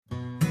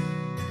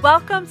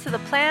Welcome to the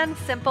Plan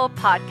Simple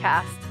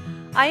podcast.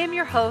 I am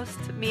your host,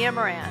 Mia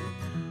Moran.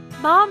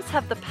 Moms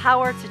have the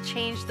power to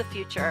change the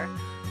future,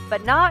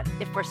 but not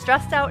if we're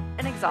stressed out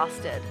and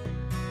exhausted.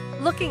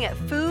 Looking at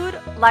food,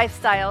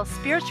 lifestyle,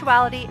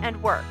 spirituality,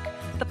 and work,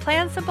 the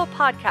Plan Simple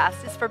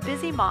podcast is for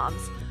busy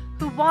moms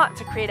who want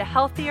to create a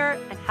healthier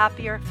and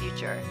happier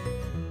future.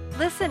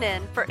 Listen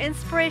in for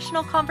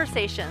inspirational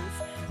conversations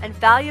and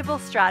valuable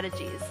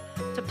strategies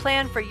to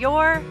plan for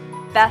your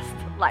best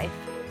life.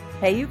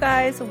 Hey, you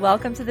guys,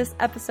 welcome to this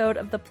episode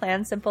of the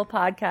Plan Simple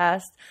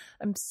podcast.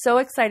 I'm so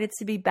excited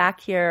to be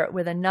back here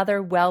with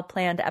another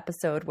well-planned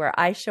episode where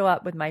I show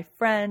up with my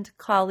friend,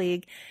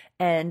 colleague,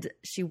 and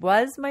she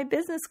was my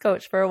business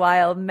coach for a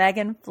while,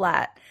 Megan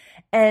Flatt.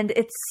 And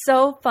it's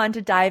so fun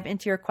to dive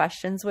into your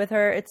questions with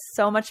her. It's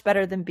so much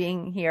better than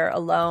being here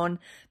alone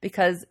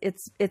because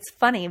it's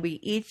funny. We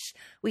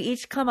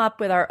each come up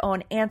with our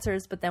own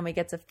answers, but then we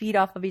get to feed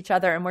off of each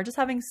other and we're just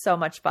having so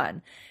much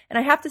fun. And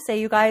I have to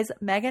say, you guys,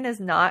 Megan is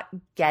not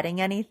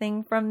getting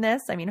anything from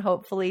this. I mean,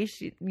 hopefully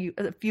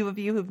a few of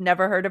you who've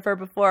never heard of her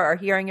before are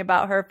hearing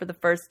about her for the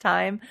first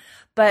time,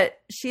 but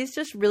she's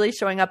just really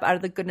showing up out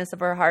of the goodness of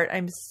her heart.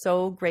 I'm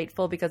so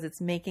grateful because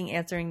it's making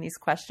answering these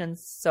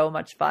questions so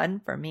much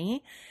fun for me.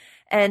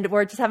 And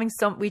we're just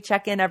we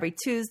check in every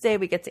Tuesday,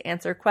 we get to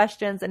answer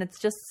questions, and it's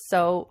just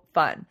so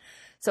fun.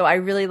 So I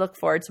really look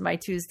forward to my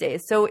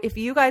Tuesdays. So if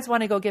you guys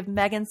want to go give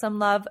Megan some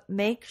love,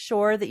 make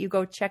sure that you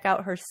go check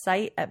out her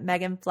site at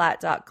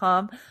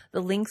meganflatt.com.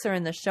 The links are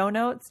in the show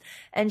notes.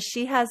 And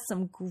she has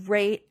some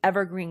great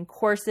evergreen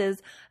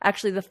courses.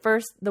 Actually,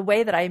 the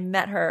way that I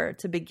met her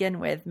to begin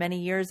with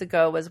many years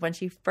ago was when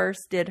she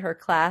first did her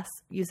class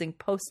using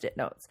Post-it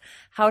notes,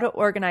 how to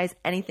organize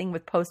anything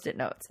with Post-it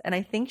notes. And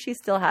I think she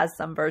still has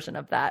some version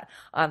of that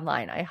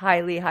online. I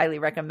highly, highly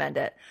recommend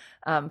it.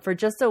 For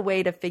just a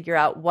way to figure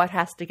out what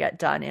has to get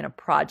done in a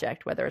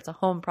project, whether it's a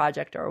home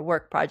project or a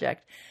work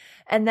project.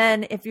 And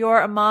then if you're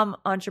a mom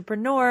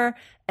entrepreneur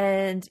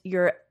and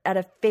you're at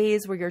a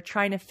phase where you're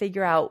trying to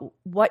figure out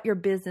what your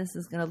business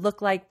is going to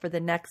look like for the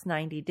next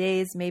 90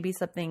 days, maybe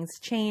something's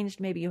changed,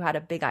 maybe you had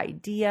a big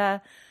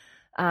idea,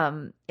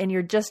 and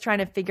you're just trying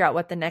to figure out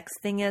what the next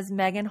thing is,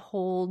 Megan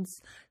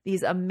holds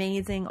these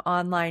amazing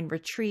online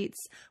retreats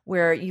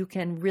where you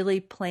can really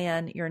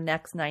plan your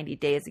next 90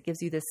 days. It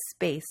gives you this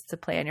space to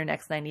plan your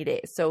next 90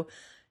 days. So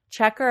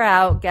check her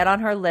out, get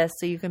on her list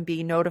so you can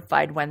be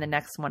notified when the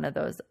next one of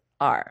those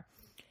are.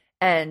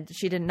 And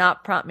she did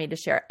not prompt me to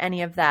share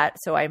any of that,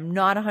 so I'm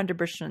not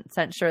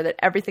 100% sure that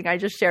everything I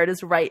just shared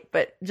is right,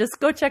 but just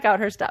go check out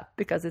her stuff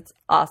because it's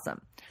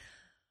awesome.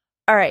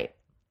 All right.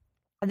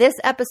 This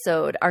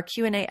episode, our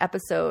Q&A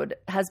episode,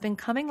 has been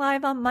coming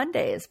live on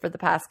Mondays for the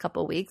past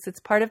couple weeks. It's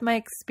part of my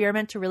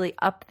experiment to really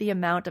up the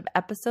amount of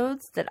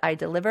episodes that I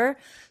deliver.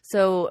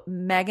 So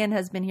Megan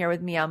has been here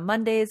with me on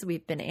Mondays.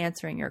 We've been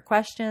answering your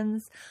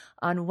questions.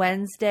 On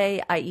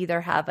Wednesday, I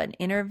either have an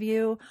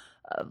interview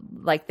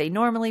like they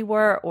normally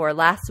were, or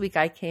last week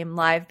I came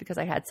live because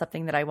I had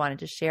something that I wanted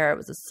to share. It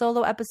was a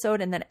solo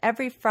episode. And then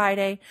every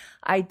Friday,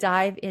 I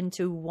dive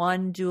into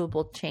one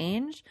doable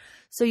change.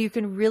 So you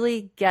can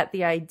really get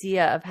the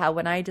idea of how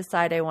when I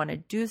decide I want to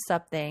do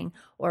something,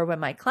 or when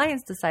my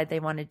clients decide they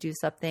want to do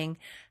something,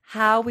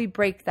 how we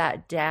break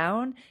that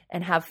down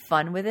and have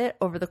fun with it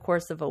over the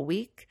course of a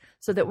week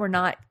so that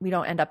we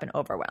don't end up in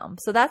overwhelm.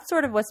 So that's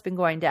sort of what's been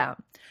going down.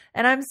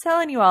 And I'm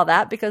telling you all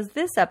that because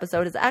this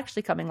episode is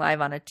actually coming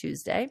live on a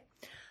Tuesday.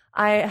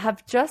 I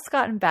have just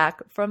gotten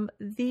back from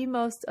the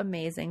most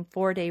amazing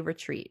 4-day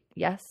retreat.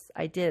 Yes,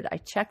 I did. I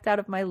checked out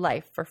of my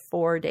life for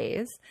 4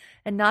 days.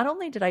 And not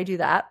only did I do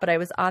that, but I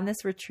was on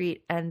this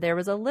retreat and there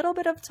was a little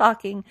bit of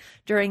talking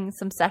during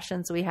some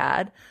sessions we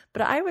had.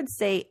 But I would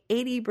say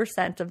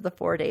 80% of the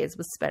 4 days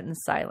was spent in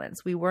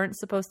silence. We weren't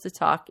supposed to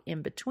talk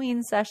in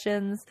between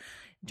sessions,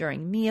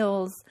 during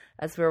meals,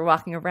 as we were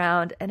walking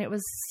around. And it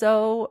was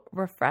so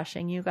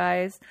refreshing, you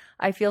guys.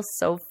 I feel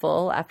so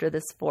full after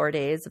this 4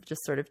 days of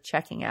just sort of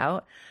checking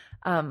out.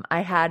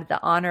 I had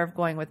the honor of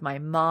going with my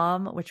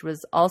mom, which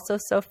was also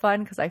so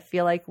fun because I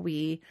feel like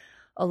we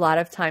a lot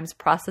of times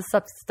process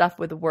up stuff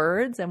with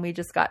words and we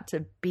just got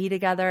to be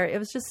together. It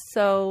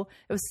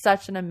was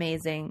such an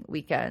amazing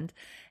weekend.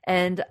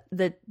 And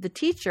the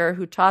teacher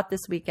who taught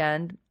this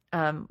weekend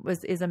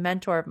is a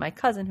mentor of my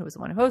cousin who was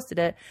the one who hosted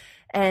it.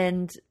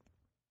 And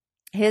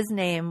his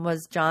name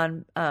is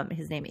John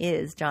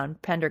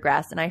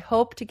Pendergrass, and I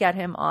hope to get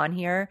him on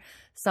here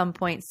some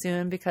point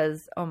soon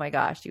because, oh my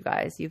gosh, you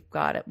guys, you've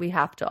got it. We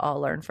have to all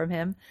learn from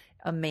him.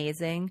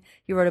 Amazing.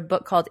 He wrote a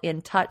book called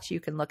In Touch. You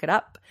can look it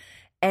up.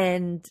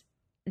 And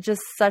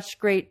just such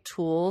great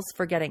tools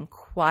for getting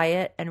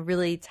quiet and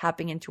really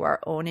tapping into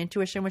our own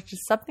intuition, which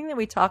is something that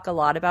we talk a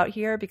lot about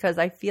here because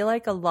I feel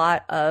like a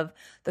lot of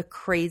the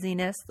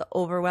craziness, the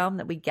overwhelm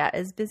that we get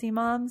as busy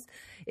moms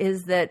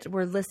is that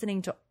we're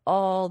listening to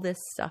all this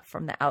stuff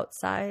from the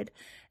outside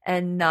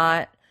and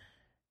not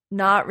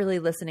not really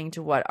listening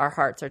to what our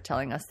hearts are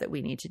telling us that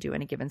we need to do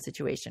in a given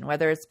situation,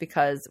 whether it's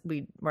because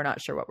we're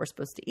not sure what we're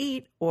supposed to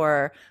eat,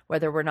 or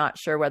whether we're not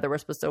sure whether we're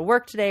supposed to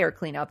work today or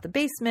clean out the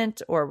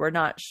basement, or we're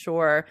not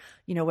sure,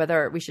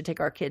 whether we should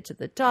take our kid to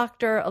the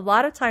doctor. A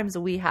lot of times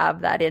we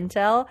have that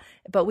intel,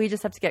 but we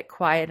just have to get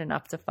quiet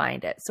enough to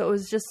find it. So it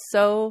was just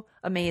so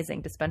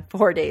amazing to spend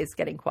 4 days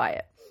getting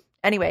quiet.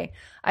 Anyway,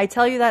 I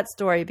tell you that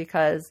story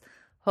because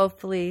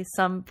hopefully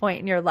some point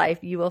in your life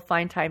you will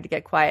find time to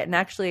get quiet. And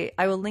actually,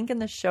 I will link in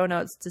the show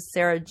notes to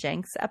Sarah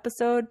Jenks'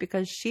 episode,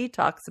 because she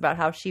talks about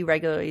how she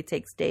regularly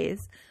takes days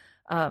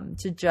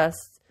to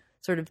just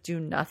sort of do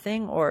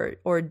nothing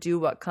or do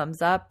what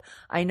comes up.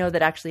 I know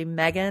that actually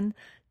Megan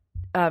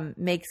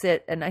makes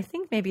it, and I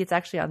think maybe it's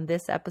actually on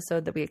this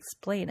episode that we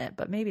explain it,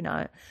 but maybe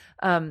not.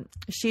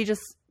 She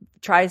just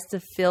tries to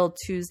fill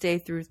Tuesday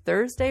through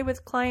Thursday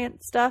with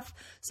client stuff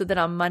so that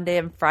on Monday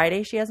and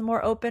Friday she has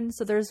more open.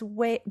 So there's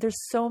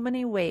so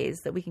many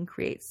ways that we can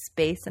create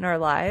space in our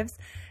lives.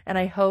 And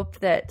I hope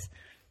that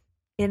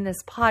in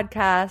this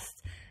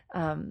podcast,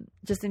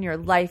 just in your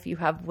life, you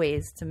have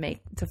ways to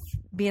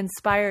be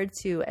inspired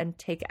to and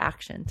take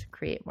action to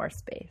create more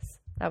space.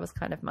 That was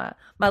kind of my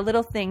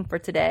little thing for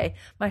today,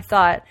 my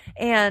thought,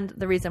 and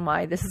the reason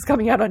why this is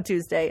coming out on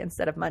Tuesday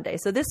instead of Monday.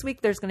 So this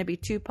week there's going to be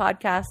 2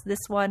 podcasts,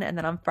 this one, and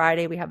then on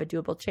Friday we have a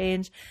doable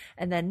change.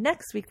 And then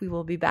next week we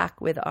will be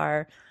back with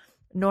our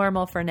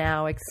normal for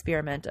now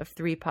experiment of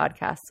 3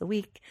 podcasts a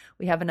week.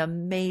 We have an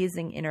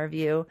amazing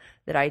interview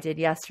that I did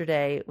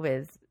yesterday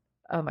with,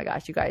 oh my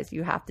gosh, you guys,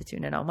 you have to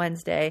tune in on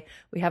Wednesday.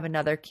 We have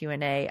another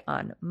Q&A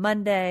on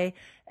Monday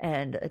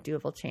and a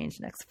doable change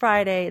next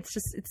Friday. It's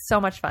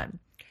so much fun.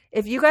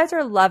 If you guys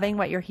are loving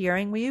what you're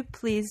hearing, will you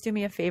please do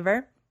me a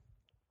favor?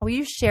 Will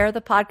you share the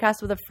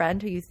podcast with a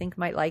friend who you think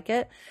might like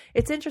it?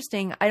 It's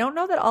interesting. I don't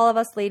know that all of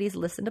us ladies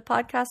listen to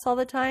podcasts all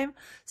the time.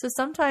 So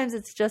sometimes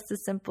it's just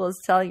as simple as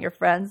telling your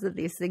friends that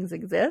these things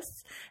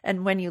exist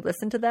and when you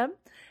listen to them.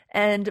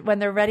 And when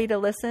they're ready to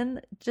listen,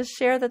 just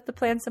share that the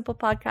Plan Simple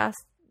podcast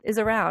is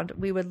around.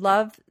 We would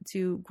love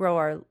to grow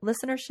our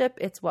listenership.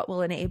 It's what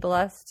will enable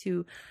us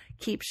to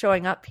keep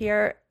showing up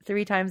here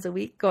 3 times a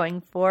week going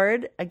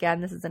forward.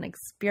 Again, this is an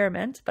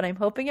experiment, but I'm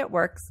hoping it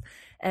works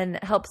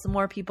and helps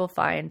more people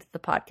find the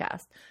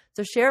podcast.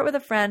 So share it with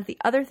a friend. The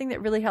other thing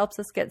that really helps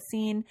us get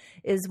seen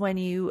is when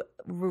you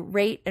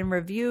rate and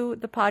review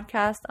the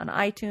podcast on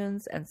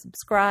iTunes and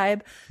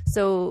subscribe.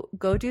 So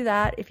go do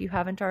that if you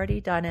haven't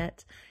already done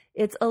it.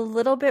 It's a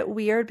little bit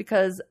weird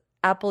because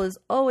Apple is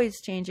always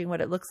changing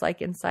what it looks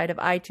like inside of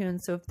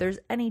iTunes. So if there's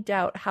any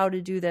doubt how to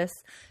do this,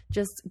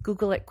 just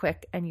Google it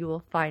quick and you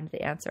will find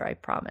the answer, I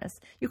promise.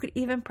 You could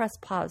even press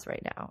pause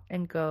right now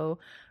and go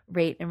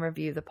rate and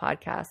review the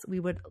podcast. We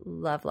would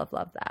love, love,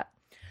 love that.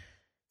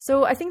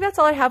 So I think that's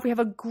all I have. We have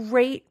a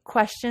great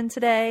question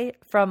today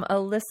from a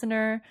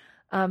listener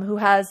who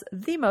has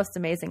the most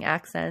amazing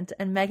accent.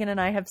 And Megan and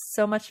I have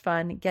so much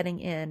fun getting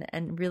in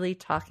and really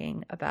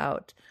talking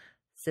about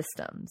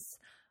systems.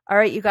 All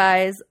right, you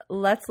guys,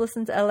 let's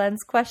listen to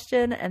Hélène's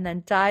question and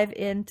then dive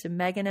into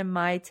Megan and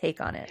my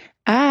take on it.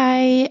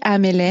 Hi,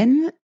 I'm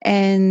Hélène,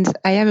 and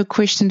I have a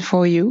question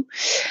for you.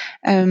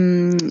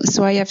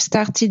 So I have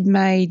started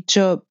my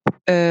job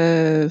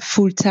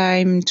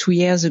full-time 2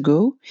 years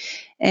ago,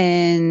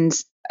 and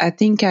I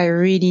think I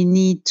really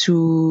need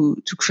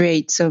to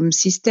create some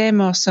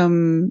system or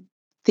some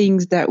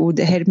things that would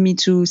help me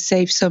to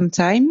save some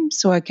time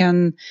so I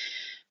can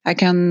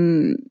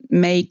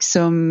make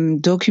some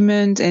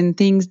document and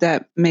things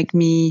that make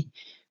me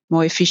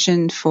more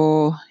efficient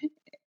for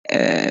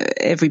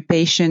every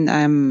patient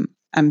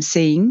I'm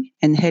seeing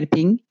and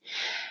helping.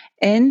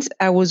 And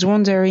I was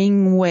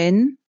wondering,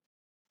 when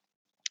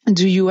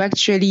do you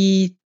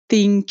actually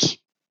think,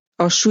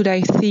 or should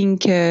I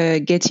think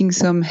getting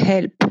some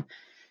help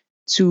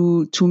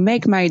to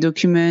make my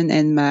document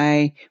and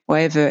my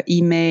whatever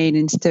email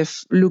and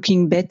stuff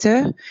looking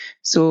better?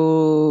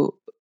 So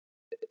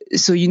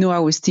I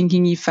was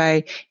thinking if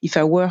I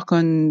work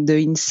on the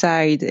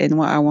inside and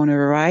what I want to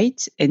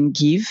write and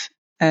give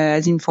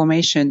as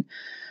information,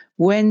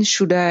 when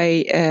should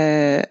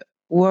I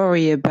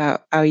worry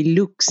about how it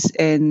looks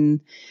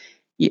and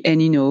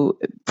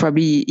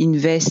probably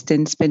invest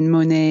and spend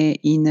money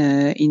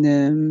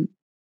in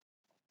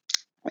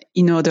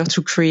order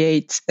to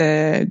create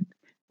a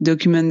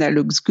document that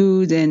looks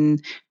good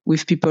and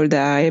with people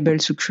that are able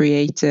to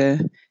create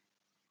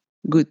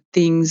good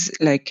things,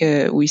 like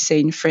we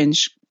say in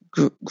French,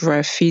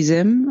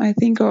 graphism, I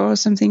think, or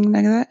something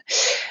like that.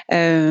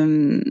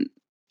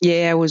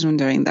 I was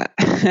wondering that.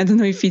 I don't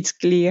know if it's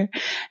clear.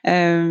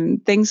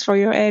 Thanks for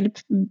your help.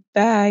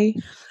 Bye.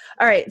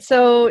 All right.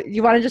 So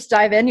you want to just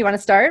dive in? You want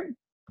to start?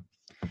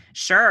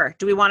 Sure.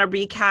 Do we want to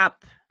recap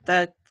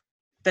the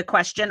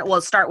question? We'll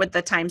start with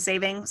the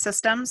time-saving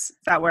systems. Is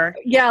that where?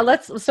 Yeah,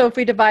 so if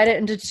we divide it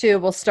into 2,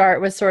 we'll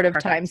start with sort of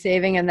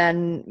time-saving and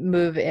then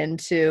move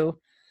into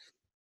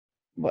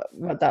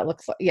what that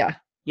looks like. Yeah.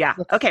 Yeah.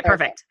 Okay,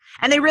 perfect.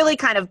 And they really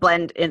kind of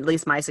blend, at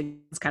least my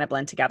suggestions kind of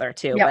blend together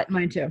too. Yeah, but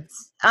mine too.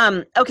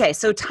 Okay,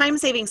 so time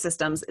saving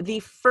systems.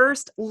 The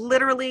first,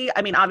 literally,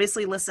 I mean,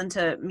 obviously listen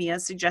to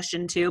Mia's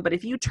suggestion too, but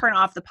if you turn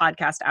off the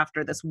podcast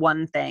after this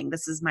one thing,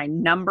 this is my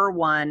number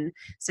one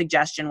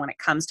suggestion when it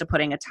comes to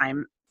putting a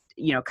time,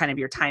 kind of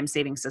your time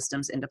saving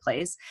systems into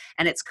place.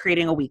 And it's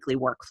creating a weekly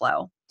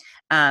workflow.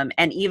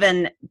 And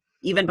even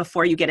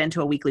before you get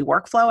into a weekly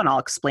workflow, and I'll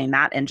explain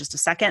that in just a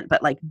second,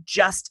 but like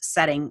just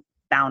setting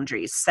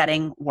boundaries,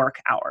 setting work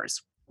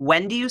hours.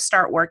 When do you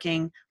start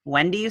working?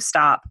 When do you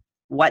stop?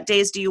 What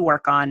days do you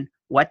work on?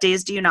 What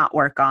days do you not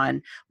work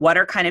on? What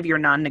are kind of your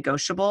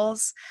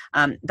non-negotiables?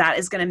 That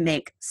is going to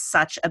make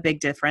such a big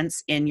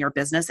difference in your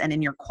business and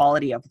in your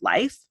quality of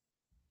life.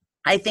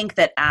 I think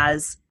that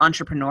as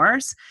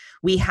entrepreneurs,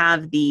 we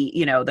have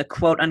the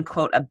quote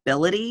unquote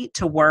ability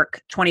to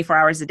work 24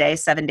 hours a day,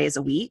 7 days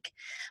a week.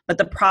 But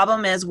the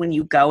problem is when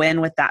you go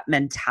in with that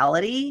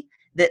mentality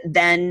that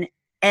then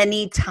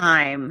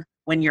anytime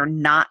when you're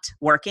not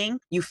working,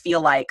 you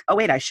feel like, oh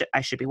wait, I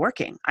should be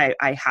working.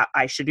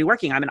 I should be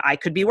working. I mean, I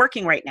could be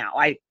working right now.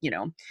 I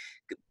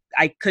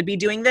could be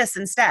doing this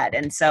instead.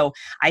 And so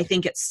I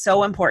think it's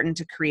so important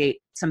to create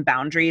some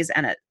boundaries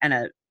and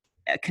a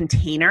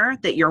container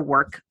that your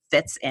work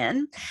fits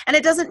in. And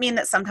it doesn't mean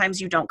that sometimes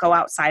you don't go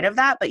outside of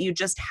that, but you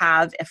just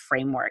have a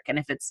framework. And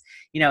if it's,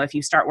 if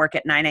you start work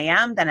at 9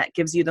 a.m., then it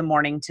gives you the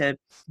morning to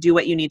do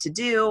what you need to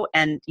do.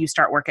 And you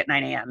start work at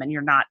 9 a.m. and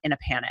you're not in a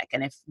panic.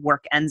 And if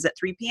work ends at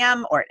 3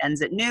 p.m. or it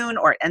ends at noon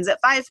or it ends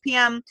at 5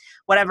 p.m.,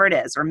 whatever it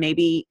is, or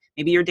maybe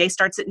your day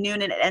starts at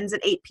noon and it ends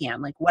at 8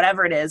 p.m., like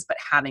whatever it is, but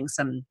having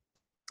some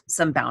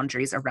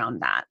boundaries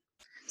around that.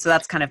 So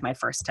that's kind of my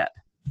first tip.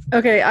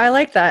 Okay, I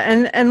like that.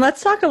 And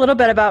let's talk a little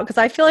bit about, because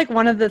I feel like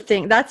one of the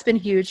things that's been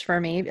huge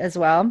for me as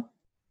well.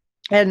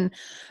 And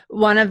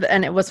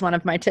it was one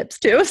of my tips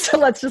too. So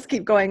let's just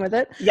keep going with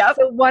it. Yeah.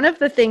 So one of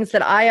the things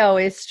that I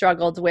always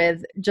struggled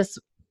with,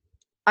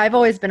 I've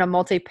always been a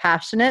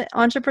multi-passionate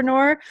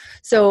entrepreneur.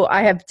 So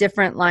I have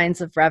different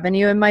lines of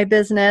revenue in my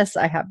business.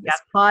 I have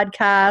this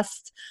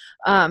podcast.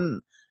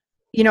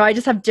 I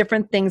just have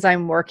different things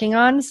I'm working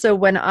on. So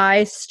when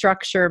I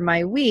structure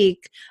my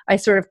week, I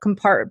sort of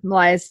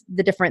compartmentalize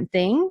the different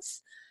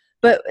things.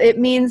 But it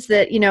means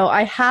that,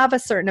 I have a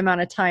certain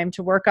amount of time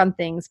to work on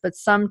things, but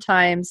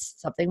sometimes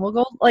something will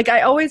go, like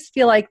I always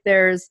feel like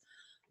there's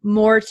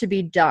more to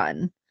be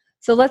done.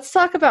 So let's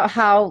talk about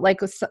how like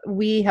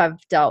we have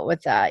dealt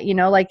with that,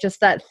 like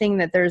just that thing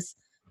that there's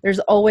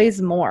always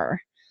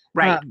more.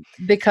 Right.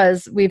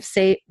 Because we've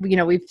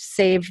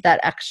saved that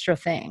extra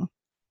thing.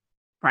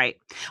 Right.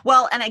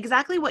 Well, and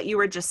exactly what you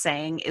were just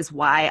saying is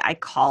why I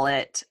call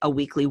it a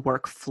weekly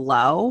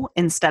workflow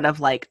instead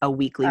of like a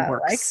weekly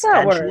work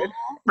schedule.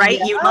 Right?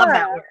 Yeah, you love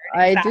that word.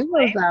 Exactly. I do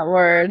love that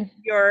word.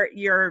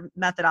 Your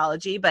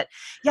methodology, but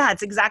yeah,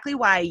 it's exactly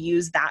why I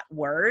use that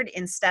word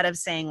instead of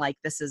saying like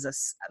this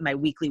is my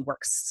weekly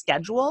work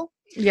schedule.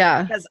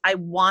 Yeah. Because I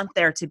want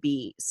there to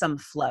be some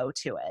flow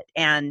to it.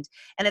 And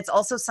it's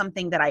also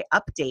something that I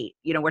update.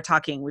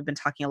 We've been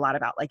talking a lot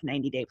about like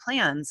 90-day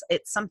plans.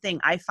 It's something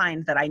I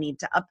find that I need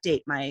to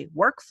update my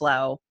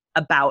workflow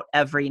about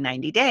every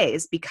 90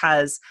 days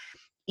because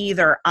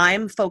either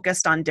I'm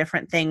focused on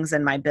different things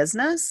in my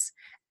business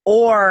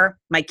or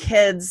my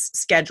kids'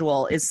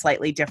 schedule is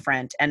slightly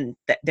different and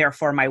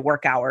therefore my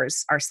work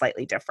hours are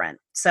slightly different.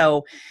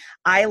 So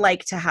I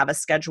like to have a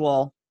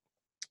schedule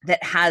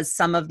that has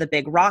some of the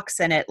big rocks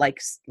in it. Like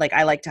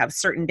I like to have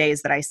certain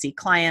days that I see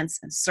clients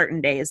and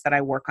certain days that I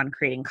work on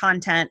creating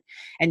content.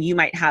 And you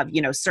might have,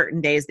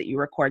 certain days that you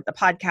record the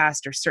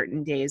podcast or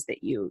certain days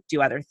that you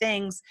do other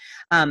things.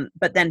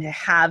 But then to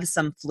have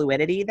some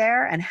fluidity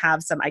there and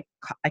have some, I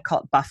call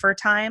it buffer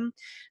time.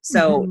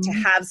 So to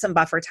have some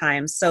buffer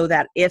time so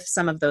that if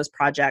some of those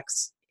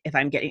projects, if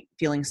I'm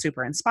feeling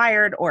super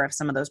inspired, or if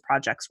some of those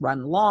projects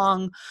run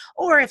long,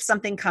 or if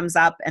something comes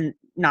up and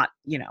not,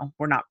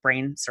 we're not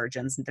brain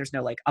surgeons and there's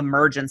no like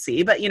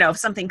emergency, but if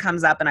something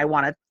comes up and I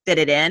want to fit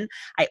it in,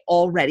 I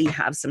already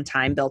have some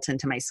time built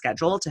into my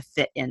schedule to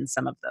fit in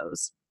some of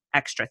those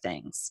extra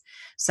things.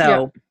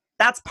 So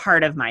that's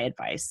part of my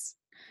advice.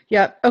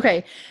 Yeah.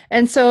 Okay.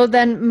 And so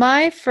then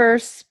my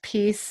first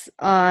piece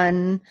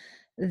on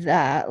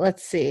that,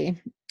 let's see.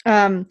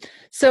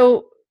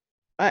 So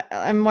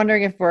I'm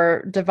wondering if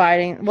we're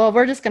dividing. Well,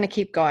 we're just going to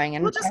keep going.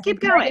 And we'll just keep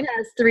going. Megan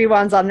has 3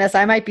 ones on this.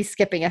 I might be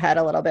skipping ahead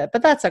a little bit,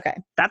 but that's okay.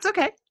 That's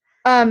okay.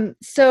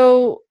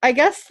 So I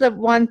guess the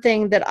one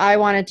thing that I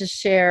wanted to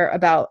share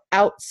about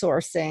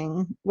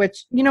outsourcing,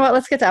 which, you know what,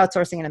 let's get to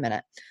outsourcing in a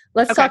minute.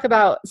 Let's talk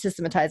about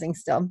systematizing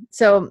still.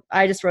 So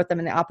I just wrote them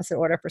in the opposite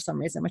order for some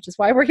reason, which is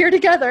why we're here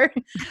together.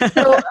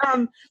 So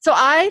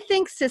I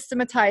think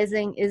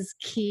systematizing is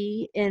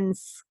key in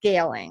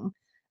scaling.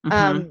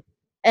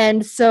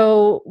 And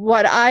so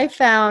what I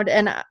found,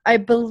 and I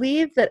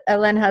believe that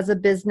Ellen has a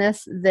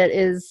business that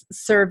is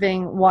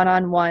serving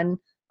one-on-one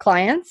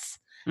clients.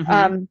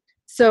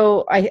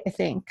 So I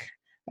think,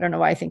 I don't know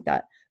why I think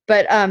that,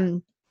 but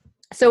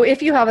So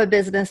if you have a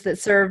business that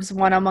serves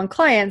one-on-one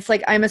clients,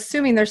 like I'm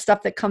assuming there's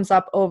stuff that comes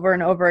up over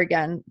and over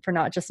again for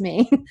not just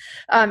me,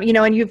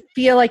 and you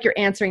feel like you're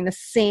answering the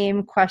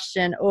same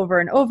question over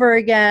and over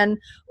again,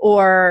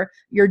 or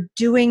you're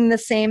doing the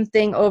same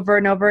thing over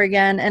and over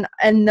again. And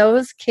in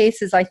those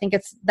cases, I think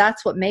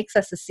that's what makes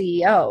us a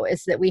CEO,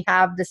 is that we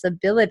have this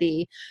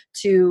ability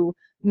to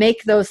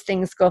make those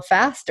things go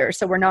faster.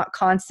 So we're not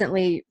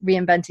constantly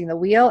reinventing the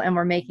wheel, and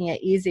we're making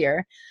it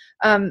easier.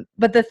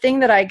 But the thing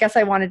that I guess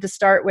I wanted to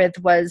start with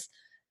was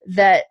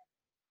that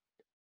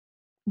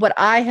what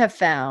I have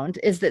found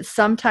is that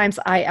sometimes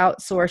I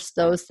outsource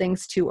those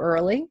things too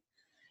early,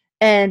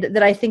 and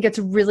that I think it's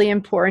really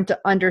important to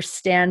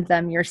understand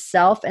them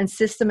yourself and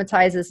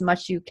systematize as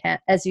much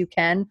as you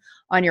can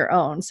on your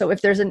own. So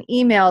if there's an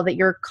email that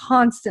you're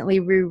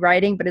constantly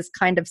rewriting but is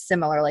kind of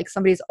similar, like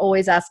somebody's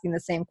always asking the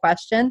same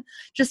question,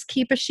 just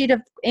keep a sheet of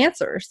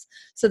answers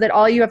so that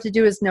all you have to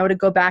do is know to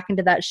go back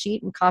into that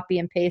sheet and copy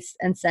and paste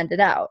and send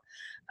it out.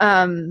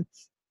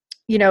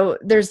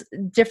 There's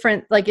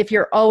different, like if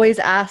you're always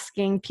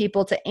asking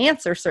people to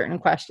answer certain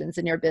questions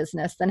in your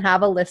business, then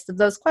have a list of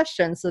those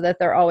questions so that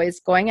they're always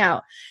going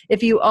out.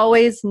 If you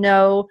always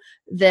know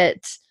that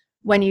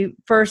when you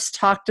first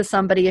talk to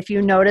somebody, if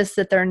you notice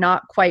that they're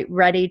not quite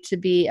ready to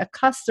be a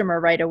customer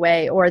right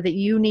away, or that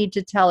you need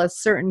to tell a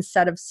certain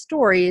set of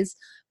stories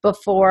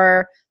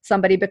before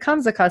somebody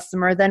becomes a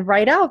customer, then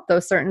write out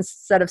those certain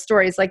set of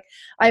stories. Like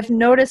I've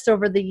noticed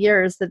over the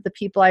years that the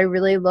people I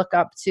really look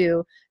up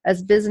to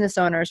as business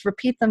owners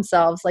repeat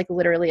themselves like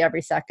literally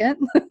every second.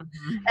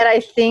 Mm-hmm. And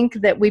I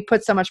think that we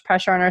put so much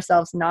pressure on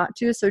ourselves not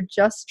to. So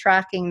just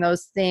tracking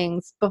those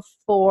things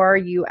before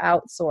you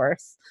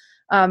outsource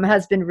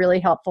has been really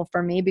helpful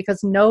for me,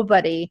 because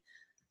nobody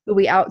who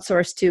we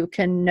outsource to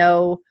can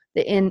know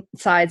the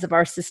insides of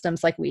our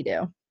systems like we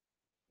do.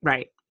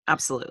 Right.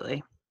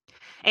 Absolutely.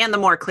 And the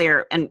more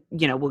clear, and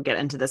we'll get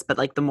into this, but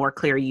like the more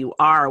clear you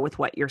are with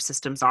what your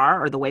systems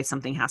are or the way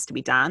something has to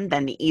be done,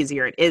 then the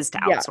easier it is to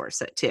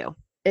outsource it too.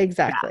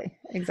 Exactly.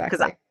 Yeah.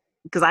 Exactly.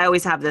 Because I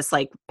always have this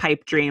like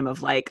pipe dream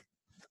of like,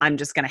 I'm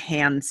just going to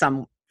hand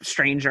some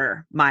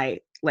stranger my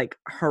like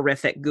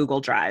horrific Google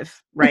Drive,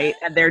 right?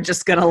 And they're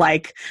just going to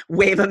like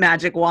wave a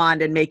magic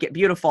wand and make it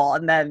beautiful.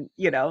 And then,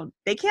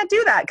 they can't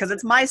do that because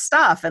it's my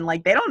stuff. And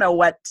like, they don't know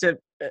what to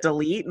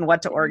delete and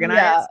what to organize.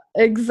 Yeah,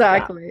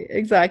 exactly. Yeah.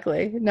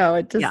 Exactly.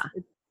 No,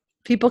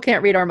 people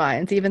can't read our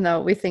minds, even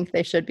though we think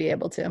they should be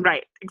able to.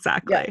 Right.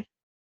 Exactly.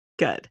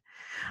 Yeah. Good.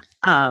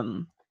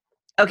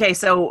 Okay.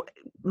 So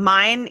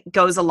mine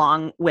goes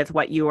along with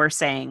what you were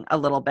saying a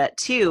little bit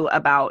too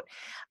about,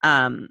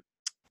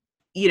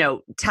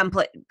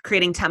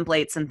 creating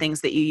templates and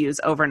things that you use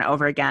over and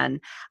over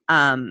again.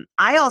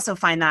 I also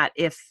find that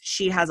if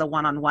she has a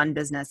one-on-one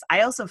business,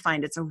 I also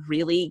find it's a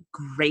really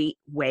great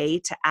way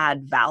to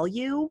add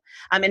value.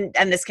 And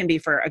this can be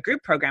for a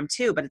group program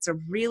too, but it's a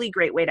really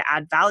great way to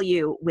add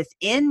value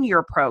within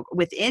your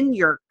within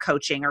your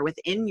coaching or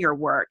within your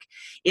work,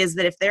 is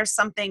that if there's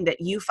something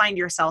that you find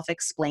yourself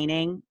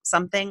explaining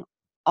something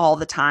all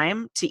the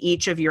time to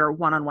each of your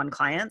one-on-one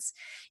clients,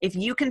 if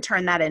you can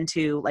turn that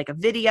into like a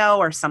video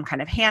or some kind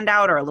of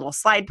handout or a little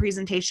slide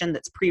presentation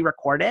that's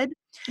pre-recorded.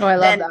 Oh, I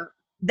love that.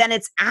 Then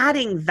it's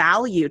adding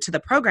value to the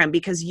program,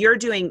 because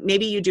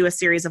maybe you do a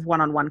series of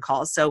one-on-one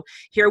calls. So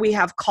here we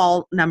have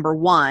call number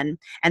 1,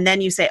 and then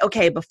you say,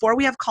 okay, before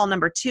we have call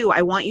number 2,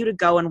 I want you to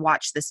go and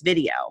watch this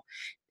video.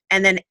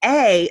 And then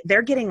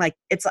they're getting like,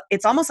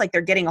 it's almost like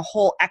they're getting a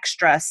whole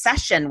extra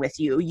session with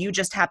you. You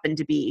just happen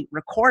to be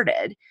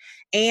recorded,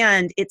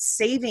 and it's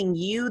saving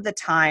you the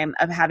time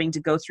of having to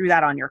go through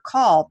that on your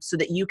call so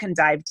that you can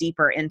dive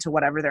deeper into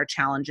whatever their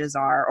challenges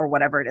are or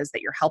whatever it is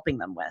that you're helping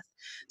them with.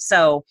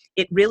 So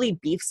it really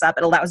beefs up.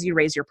 It allows you to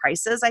raise your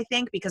prices, I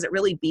think, because it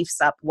really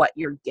beefs up what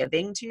you're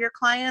giving to your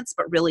clients,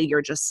 but really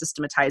you're just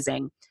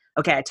systematizing.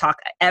 Okay,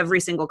 every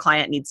single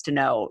client needs to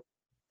know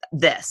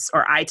this,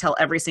 or I tell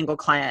every single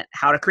client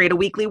how to create a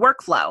weekly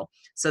workflow.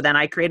 So then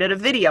I created a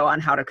video on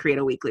how to create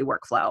a weekly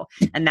workflow.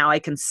 And now I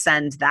can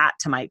send that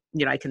to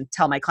I can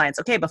tell my clients,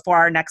 okay, before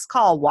our next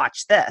call,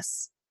 watch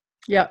this.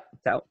 Yep.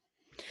 So,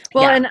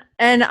 well,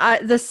 yeah.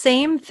 The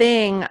same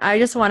thing, I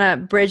just want to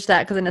bridge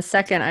that, because in a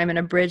second, I'm going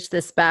to bridge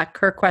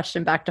her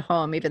question back to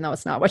home, even though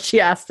it's not what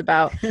she asked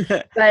about.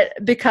 But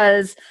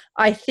because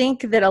I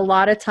think that a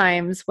lot of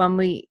times when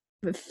we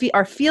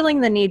are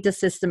feeling the need to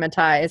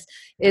systematize,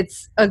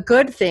 it's a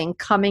good thing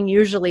coming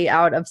usually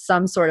out of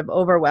some sort of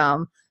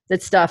overwhelm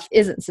that stuff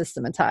isn't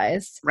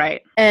systematized.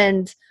 Right.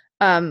 And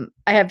I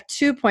have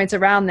 2 points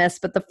around this,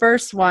 but the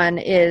first one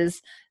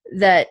is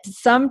that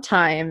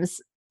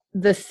sometimes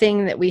the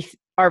thing that we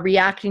are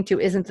reacting to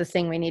isn't the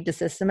thing we need to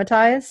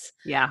systematize.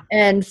 Yeah.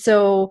 And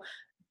so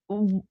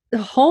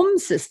home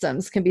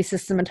systems can be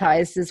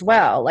systematized as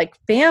well. Like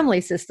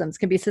family systems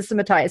can be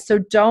systematized. So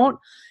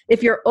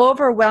if you're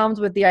overwhelmed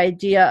with the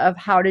idea of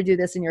how to do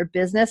this in your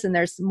business and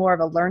there's more of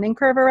a learning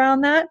curve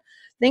around that,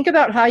 think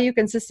about how you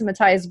can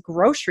systematize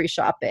grocery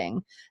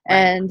shopping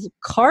and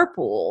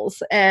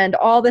carpools and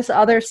all this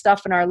other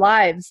stuff in our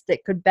lives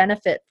that could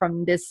benefit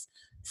from this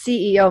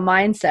CEO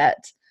mindset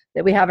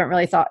that we haven't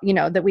really thought,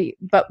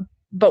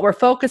 but we're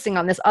focusing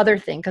on this other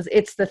thing because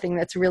it's the thing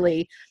that's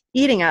really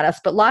eating at us.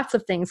 But lots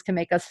of things can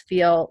make us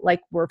feel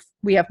like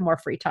we have more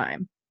free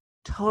time.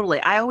 Totally.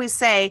 I always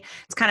say,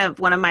 it's kind of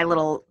one of my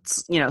little,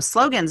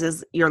 slogans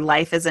is your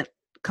life isn't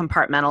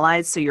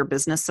compartmentalized, so your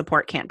business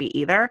support can't be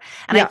either.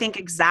 And I think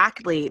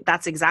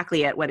that's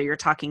exactly it. Whether you're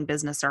talking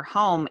business or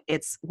home,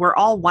 we're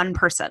all one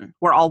person.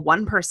 We're all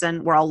one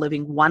person. We're all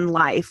living one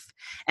life.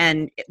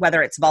 And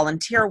whether it's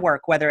volunteer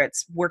work, whether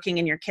it's working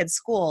in your kid's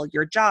school,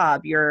 your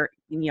job, your,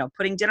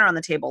 putting dinner on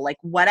the table, like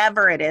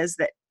whatever it is,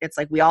 that it's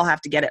like, we all have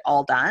to get it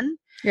all done.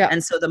 Yeah.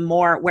 And so the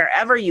more,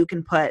 wherever you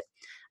can put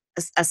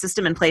a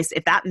system in place,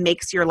 if that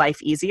makes your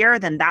life easier,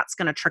 then that's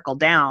going to trickle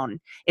down.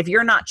 If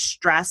you're not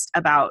stressed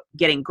about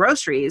getting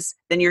groceries,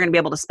 then you're going to be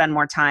able to spend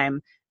more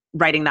time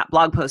writing that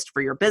blog post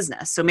for your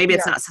business. So maybe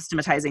it's not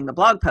systematizing the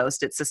blog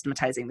post, it's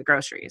systematizing the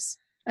groceries.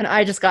 And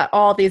I just got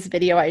all these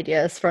video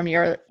ideas from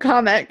your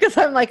comment because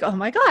I'm like, oh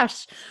my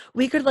gosh,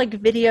 we could like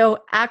video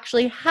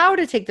actually how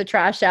to take the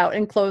trash out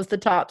and close the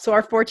top. So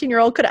our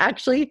 14-year-old could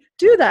actually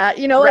do that.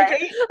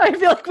 Right? I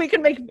feel like we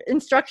can make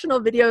instructional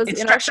videos.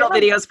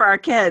 Videos for our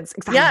kids.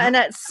 Exactly. Yeah. And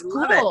at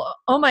school,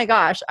 oh my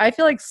gosh, I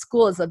feel like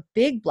school is a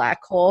big black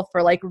hole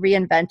for like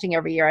reinventing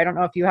every year. I don't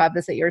know if you have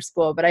this at your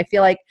school, but I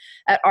feel like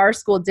at our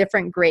school,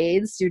 different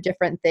grades do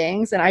different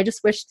things. And I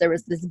just wish there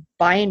was this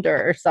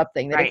binder or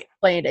something that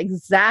explained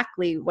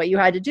exactly what you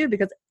had to do,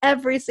 because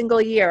every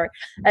single year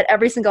at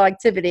every single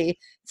activity,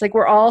 it's like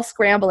we're all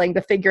scrambling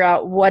to figure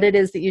out what it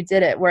is that you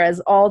did it. Whereas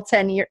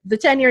the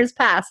 10 years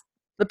past,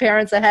 the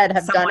parents ahead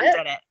have Someone done it.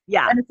 Did it.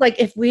 Yeah. And it's like,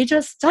 if we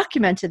just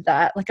documented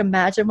that, like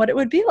imagine what it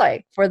would be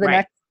like for the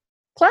next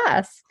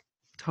class.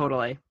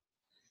 Totally.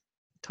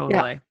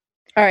 Yeah.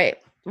 All right.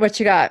 What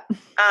you got?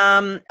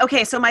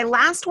 Okay. So my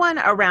last one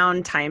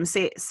around time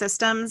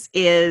systems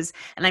is,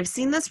 and I've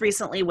seen this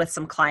recently with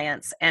some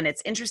clients, and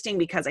it's interesting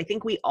because I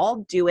think we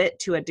all do it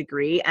to a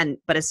degree.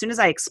 But as soon as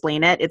I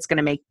explain it, it's going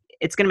to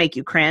make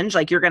you cringe.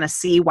 Like you're going to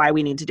see why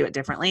we need to do it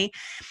differently.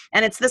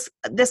 And it's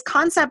this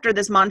concept or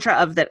this mantra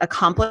of that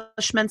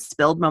accomplishments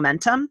build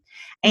momentum.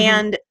 Mm-hmm.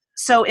 And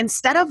so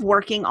instead of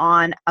working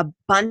on a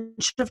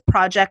bunch of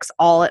projects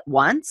all at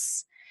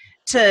once,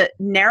 to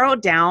narrow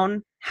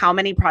down how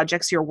many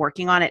projects you're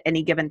working on at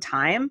any given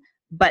time,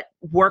 but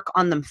work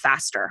on them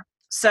faster.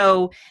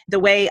 So the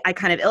way I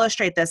kind of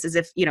illustrate this is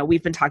if,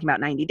 we've been talking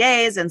about 90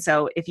 days. And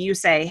so if you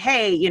say,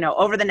 hey,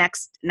 over the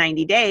next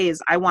 90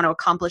 days, I want to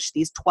accomplish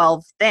these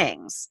 12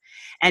 things.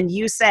 And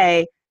you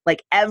say,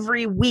 like,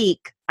 every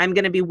week, I'm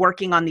going to be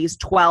working on these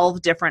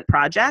 12 different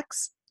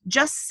projects.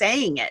 Just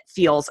saying it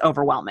feels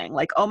overwhelming.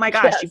 Like, oh my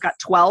gosh, You've got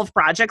 12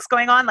 projects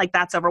going on. Like,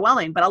 that's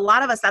overwhelming. But a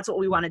lot of us, that's what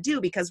we want to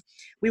do because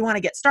we want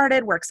to get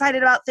started. We're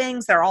excited about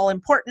things. They're all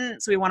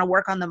important. So we want to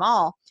work on them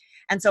all.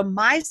 And so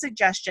my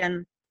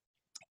suggestion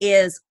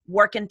is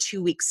work in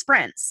 2-week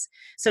sprints.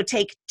 So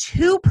take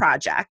 2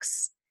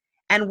 projects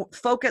and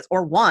focus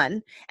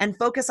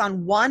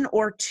on 1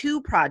 or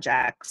 2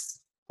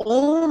 projects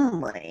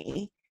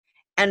only.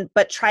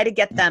 But try to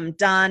get them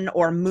done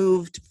or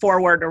moved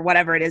forward or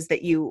whatever it is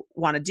that you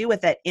want to do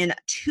with it in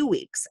 2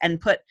 weeks, and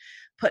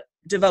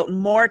devote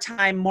more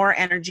time, more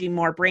energy,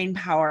 more brain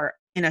power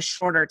in a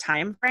shorter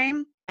time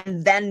frame,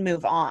 and then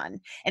move on.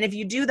 And if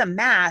you do the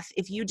math,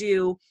 if you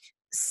do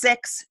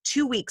 6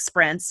 2-week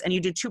sprints and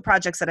you do 2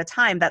 projects at a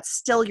time, that's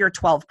still your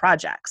 12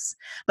 projects.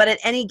 But at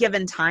any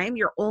given time,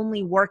 you're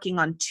only working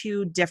on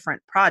 2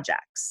 different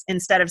projects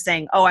instead of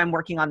saying, oh, I'm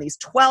working on these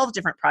 12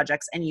 different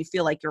projects, and you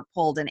feel like you're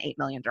pulled in 8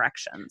 million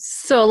directions.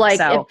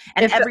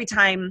 Every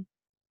time.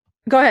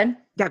 Go ahead.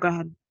 Yeah, go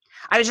ahead.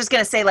 I was just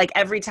going to say, like,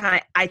 every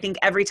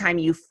time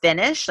you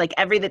finish, like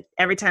every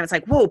time it's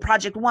like, whoa,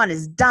 project 1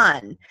 is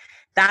done.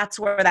 That's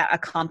where that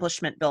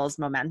accomplishment builds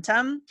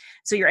momentum.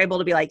 So you're able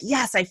to be like,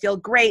 yes, I feel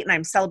great and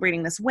I'm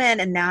celebrating this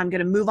win. And now I'm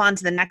going to move on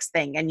to the next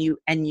thing. And you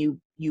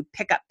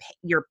pick up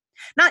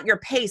not your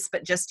pace,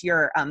 but just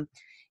your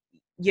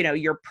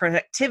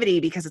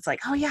productivity, because it's like,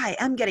 oh yeah, I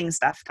am getting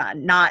stuff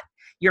done. Not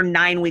you're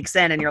 9 weeks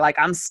in and you're like,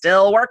 I'm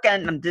still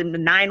working. I'm doing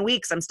 9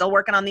 weeks. I'm still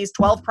working on these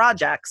 12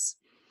 projects.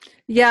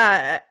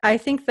 Yeah, I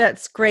think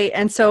that's great.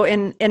 And so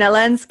in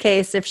Helen's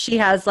case, if she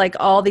has like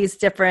all these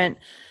different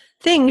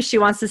things she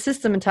wants to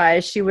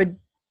systematize, she would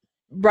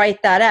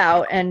write that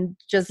out and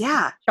just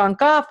chunk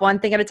off one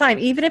thing at a time.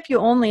 Even if you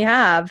only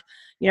have,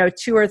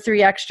 2 or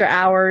 3 extra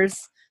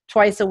hours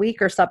twice a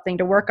week or something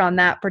to work on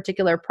that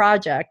particular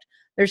project,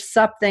 there's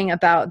something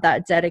about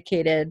that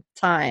dedicated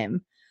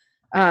time,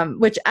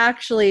 which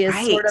actually is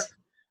sort of,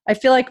 I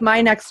feel like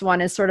my next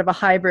one is sort of a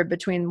hybrid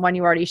between one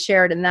you already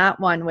shared and that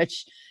one,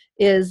 which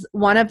is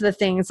one of the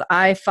things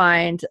I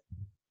find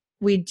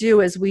we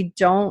do is we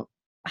don't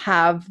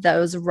have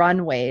those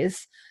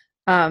runways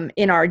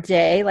in our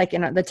day, like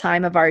in the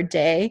time of our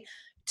day,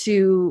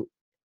 to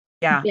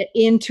get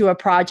into a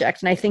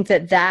project. And I think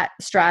that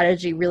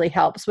strategy really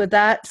helps with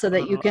that, so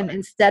that you can,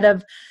 instead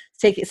of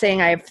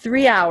saying I have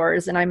 3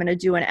 hours and I'm going to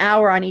do an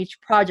hour on each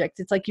project,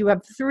 it's like you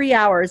have 3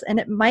 hours and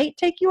it might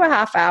take you a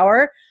half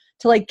hour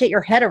to like get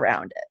your head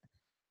around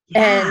it.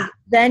 And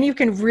then you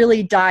can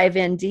really dive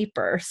in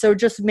deeper. So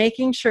just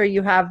making sure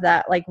you have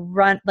that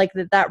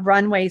that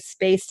runway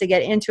space to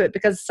get into it,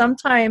 because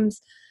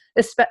sometimes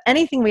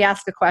anything we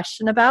ask a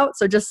question about,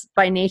 so just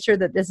by nature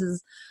that this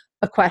is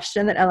a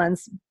question that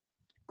Ellen's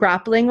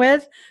grappling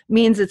with,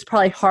 means it's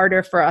probably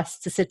harder for us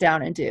to sit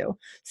down and do.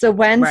 So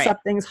when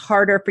something's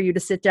harder for you to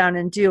sit down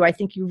and do, I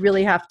think you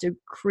really have to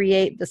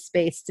create the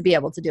space to be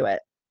able to do it.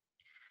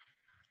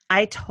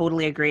 I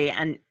totally agree.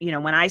 And,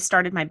 when I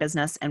started my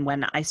business and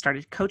when I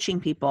started coaching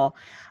people,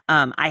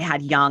 I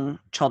had young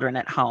children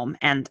at home.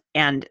 And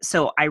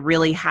so I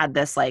really had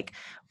this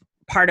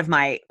part of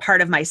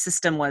my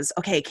system was,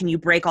 okay, can you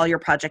break all your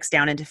projects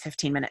down into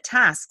 15-minute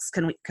tasks?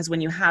 Because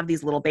when you have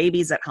these little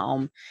babies at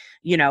home,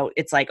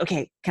 it's like,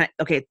 okay,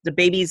 the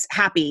baby's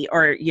happy,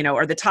 or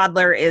the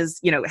toddler is,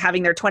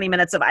 having their 20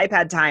 minutes of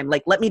iPad time.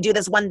 Like, let me do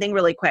this one thing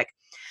really quick.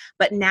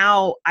 But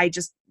now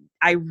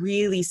I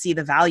really see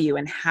the value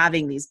in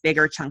having these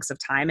bigger chunks of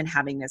time and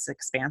having this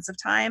expansive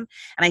time.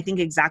 And I think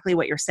exactly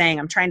what you're saying,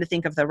 I'm trying to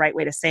think of the right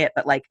way to say it,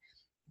 but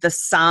the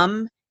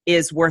sum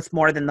is worth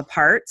more than the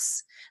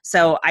parts.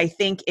 So I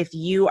think if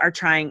you are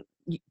trying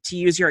to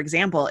use your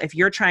example, if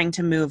you're trying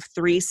to move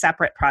 3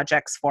 separate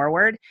projects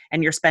forward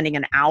and you're spending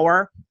an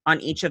hour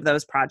on each of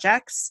those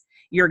projects,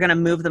 you're going to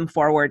move them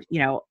forward,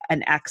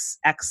 an X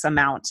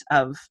amount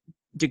of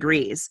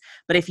degrees.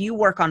 But if you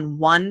work on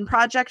one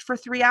project for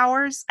 3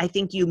 hours, I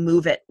think you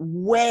move it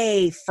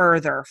way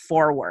further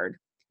forward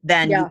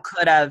than you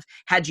could have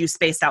had you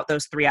spaced out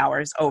those 3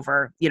 hours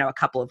over, a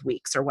couple of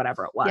weeks or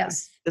whatever it was.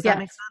 Yes. Does that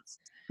make sense?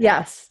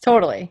 Yes,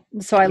 totally.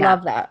 So I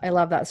love that. I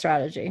love that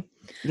strategy.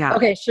 Yeah.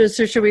 Okay. So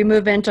should we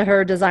move into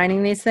her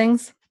designing these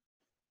things?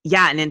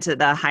 Yeah. And into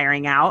the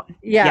hiring out.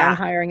 Yeah. And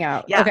hiring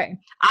out. Yeah. Okay.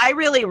 I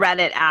really read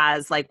it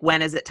as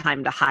when is it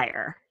time to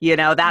hire?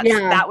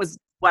 That was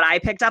what I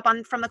picked up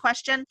on from the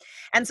question.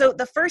 And so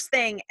the first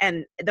thing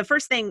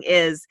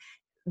is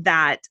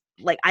that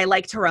I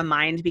like to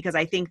remind, because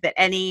I think that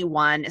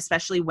anyone,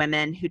 especially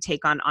women who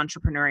take on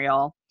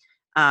entrepreneurial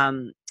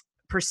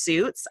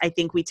pursuits, I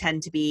think we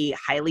tend to be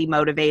highly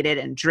motivated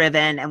and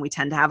driven, and we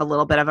tend to have a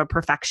little bit of a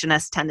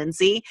perfectionist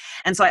tendency.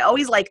 And so I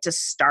always like to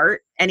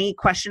start any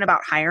question about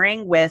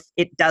hiring with,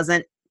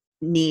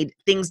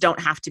 things don't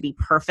have to be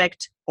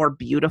perfect or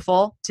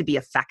beautiful to be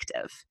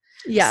effective.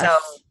 Yes. So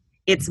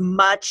it's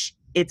much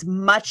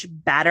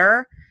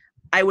better.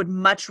 I would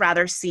much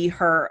rather see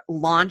her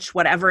launch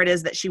whatever it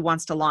is that she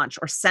wants to launch,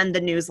 or send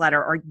the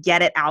newsletter, or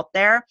get it out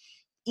there,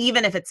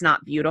 even if it's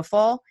not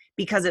beautiful,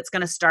 because it's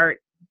going to start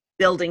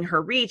building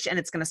her reach and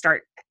it's going to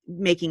start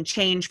making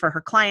change for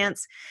her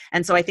clients.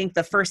 And so I think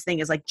the first thing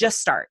is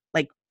just start,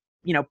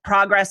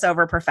 progress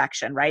over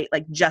perfection, right?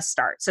 Just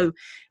start. So,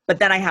 but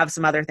then I have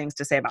some other things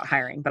to say about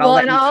hiring, but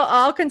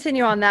I'll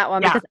continue on that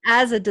one, because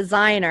as a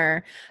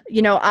designer,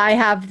 I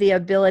have the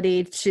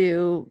ability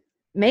to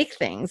make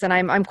things, and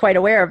I'm quite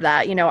aware of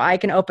that. I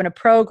can open a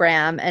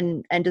program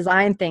and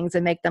design things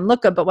and make them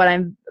look good. But what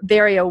I'm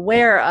very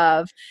aware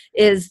of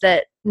is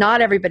that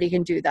not everybody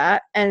can do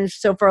that. And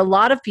so for a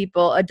lot of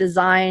people, a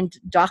designed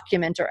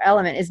document or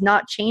element is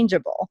not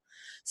changeable.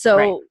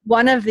 So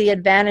one of the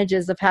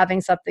advantages of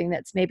having something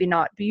that's maybe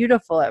not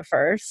beautiful at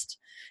first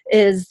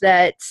is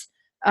that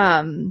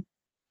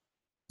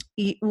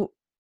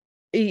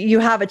you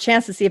have a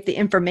chance to see if the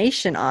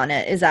information on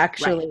it is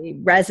actually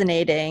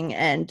resonating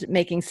and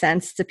making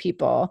sense to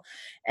people.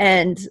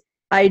 And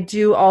I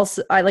do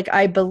also,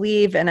 I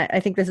believe, and I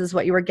think this is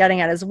what you were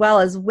getting at as well,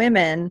 as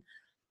women,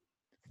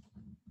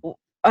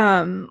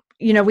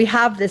 we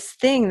have this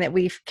thing that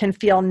we can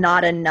feel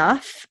not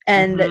enough,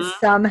 and that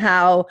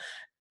somehow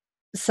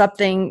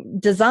something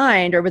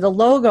designed or with a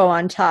logo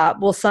on top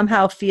will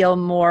somehow feel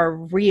more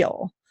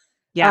real.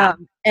 Yeah.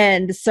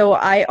 And so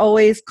I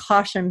always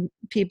caution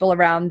people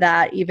around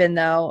that, even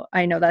though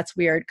I know that's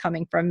weird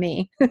coming from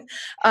me.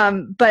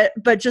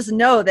 But just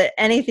know that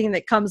anything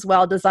that comes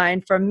well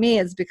designed from me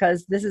is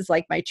because this is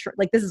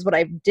this is what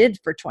I did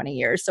for 20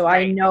 years. So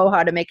I know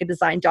how to make a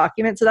design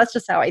document. So that's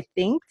just how I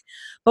think.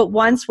 But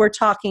once we're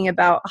talking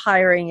about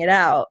hiring it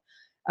out,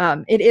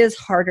 it is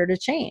harder to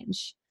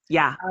change.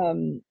 Yeah.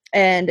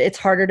 And it's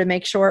harder to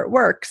make sure it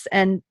works.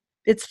 And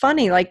it's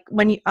funny,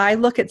 when I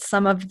look at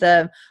some of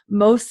the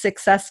most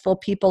successful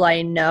people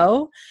I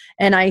know,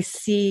 and I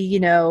see,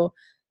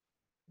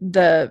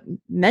 the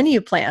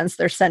menu plans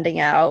they're sending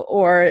out,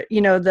 or,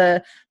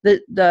 the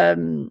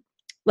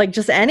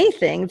just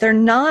anything, they're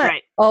not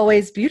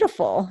always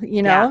beautiful,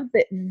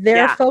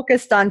 they're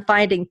focused on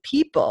finding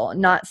people,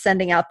 not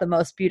sending out the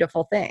most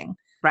beautiful thing.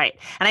 Right.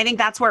 And I think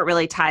that's where it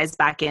really ties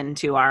back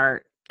into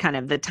our kind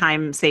of the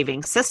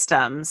time-saving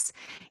systems,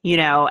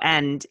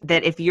 and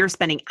that if you're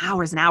spending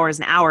hours and hours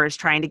and hours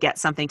trying to get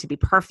something to be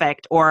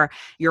perfect, or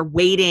you're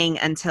waiting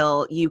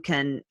until you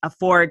can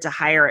afford to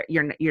hire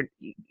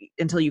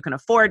until you can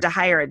afford to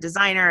hire a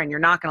designer, and you're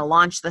not going to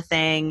launch the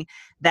thing,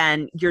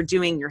 then you're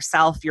doing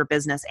yourself, your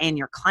business, and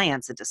your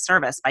clients a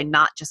disservice by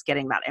not just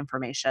getting that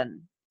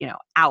information,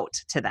 out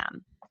to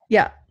them.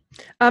 Yeah.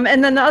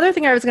 And then the other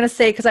thing I was going to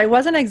say, because I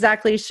wasn't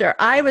exactly sure,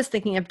 I was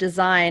thinking of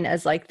design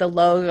as like the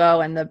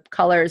logo and the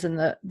colors and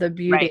the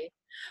beauty. Right.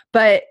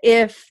 But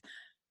if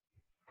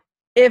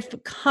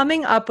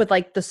coming up with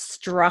like the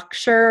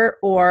structure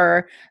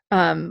or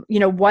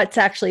what's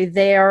actually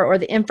there or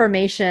the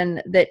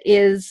information that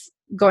is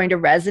going to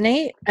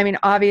resonate, I mean,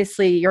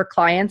 obviously your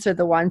clients are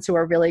the ones who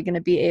are really going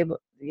to be able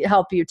to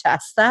help you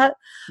test that.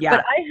 Yeah.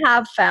 But I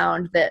have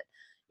found that,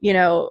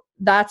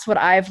 that's what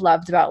I've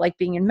loved about like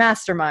being in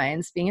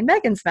masterminds, being in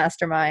Megan's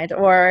mastermind,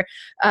 or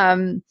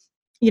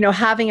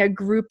having a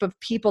group of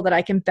people that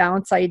I can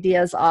bounce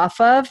ideas off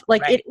of.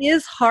 Like Right. It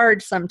is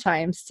hard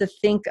sometimes to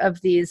think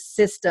of these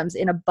systems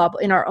in a bubble,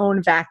 in our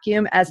own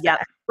vacuum as the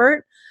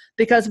expert,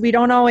 because we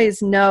don't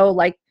always know,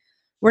 like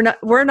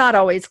we're not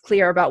always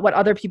clear about what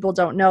other people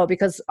don't know,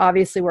 because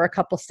obviously we're a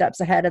couple steps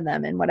ahead of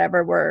them in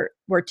whatever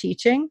we're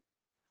teaching.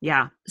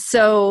 Yeah.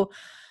 So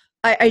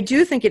I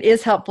do think it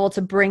is helpful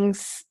to bring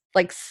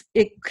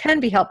it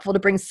can be helpful to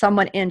bring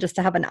someone in just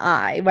to have an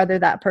eye, whether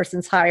that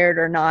person's hired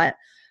or not.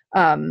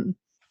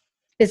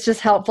 It's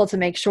just helpful to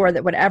make sure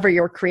that whatever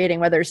you're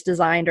creating, whether it's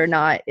designed or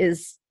not,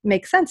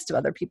 makes sense to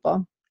other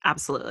people.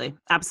 Absolutely.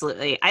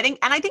 Absolutely. I think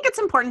it's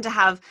important to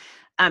have,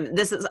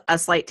 this is a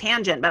slight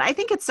tangent, but I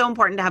think it's so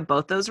important to have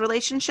both those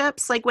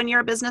relationships. Like when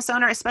you're a business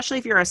owner, especially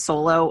if you're a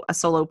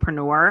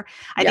solopreneur,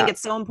 I think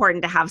it's so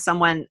important to have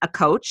someone, a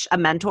coach, a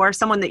mentor,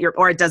 someone that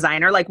or a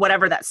designer, like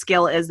whatever that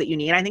skill is that you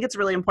need. I think it's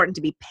really important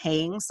to be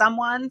paying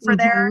someone for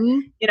their,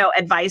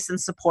 advice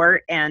and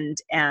support and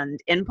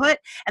input.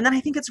 And then I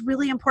think it's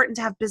really important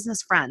to have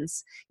business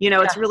friends.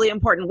 It's really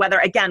important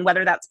whether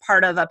that's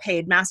part of a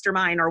paid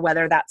mastermind or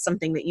whether that's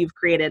something that you've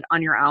created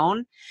on your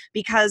own,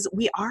 because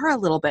we are a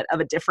little bit of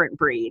a different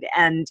breed.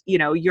 And,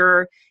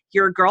 your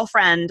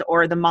girlfriend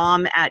or the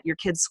mom at your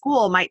kid's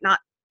school might not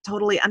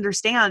totally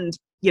understand,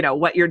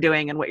 what you're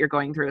doing and what you're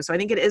going through. So I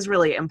think it is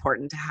really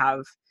important to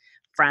have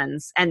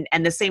friends. And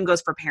the same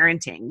goes for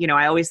parenting.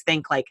 I always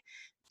think like,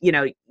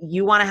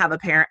 you want to have a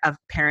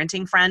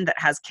parenting friend that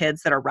has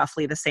kids that are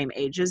roughly the same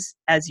ages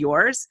as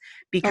yours,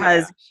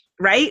 because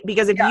right?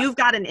 Because if you've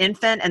got an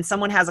infant and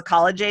someone has a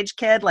college age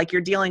kid, like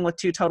you're dealing with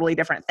two totally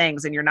different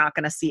things and you're not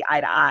going to see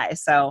eye to eye.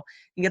 So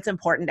I think it's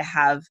important to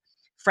have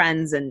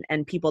friends and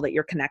people that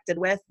you're connected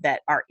with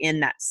that are in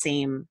that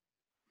same,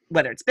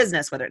 whether it's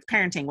business, whether it's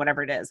parenting,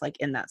 whatever it is, like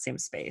in that same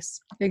space.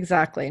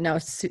 Exactly. No,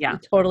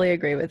 totally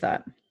agree with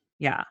that.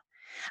 Yeah.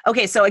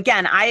 Okay. So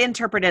again, I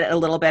interpreted a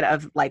little bit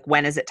of like,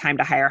 when is it time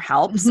to hire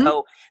help? Mm-hmm.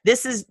 So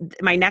this is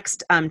my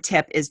next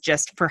tip is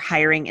just for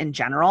hiring in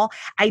general.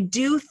 I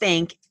do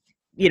think,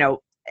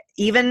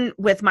 even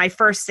with my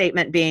first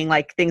statement being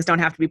like, things don't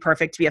have to be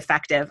perfect to be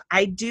effective,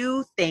 I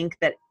do think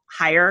that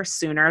hire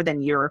sooner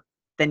than you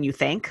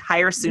think,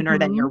 hire sooner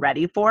than you're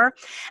ready for.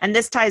 And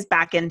this ties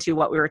back into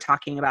what we were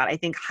talking about. I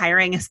think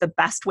hiring is the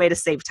best way to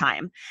save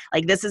time.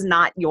 Like this is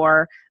not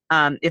your,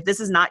 if this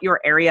is not your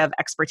area of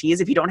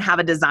expertise, if you don't have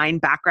a design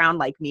background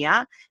like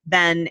Mia,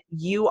 then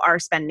you are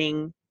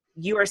spending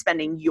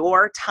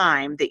your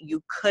time that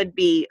you could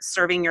be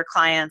serving your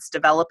clients,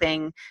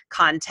 developing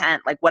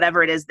content, like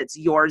whatever it is that's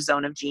your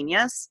zone of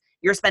genius.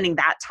 You're spending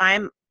that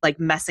time like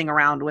messing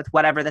around with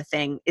whatever the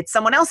thing, it's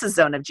someone else's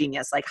zone of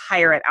genius, like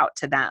hire it out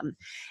to them.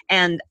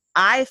 And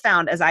I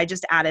found as I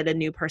just added a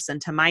new person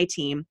to my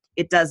team,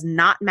 it does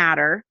not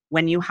matter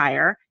when you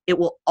hire, it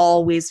will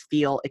always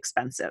feel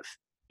expensive.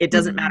 It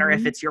doesn't matter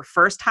if it's your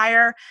first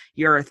hire,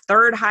 your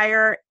third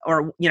hire,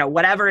 or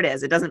whatever it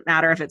is. It doesn't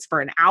matter if it's for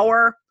an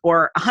hour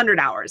or 100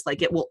 hours.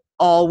 Like it will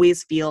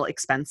always feel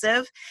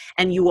expensive.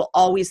 And you will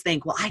always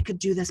think, well, I could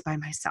do this by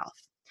myself.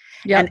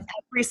 Yep. And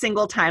every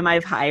single time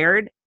I've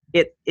hired,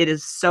 it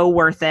is so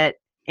worth it.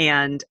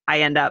 And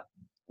I end up,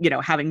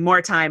 having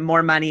more time,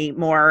 more money,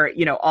 more,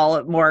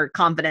 more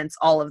confidence,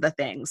 all of the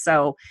things.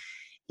 So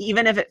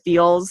even if it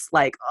feels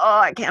like,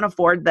 oh, I can't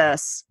afford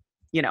this,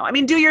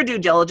 do your due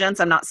diligence.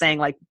 I'm not saying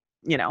like,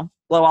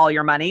 blow all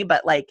your money,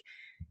 but like,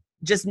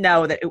 just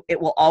know that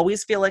it will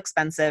always feel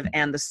expensive.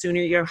 And the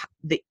sooner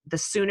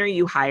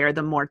you hire,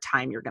 the more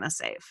time you're going to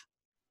save.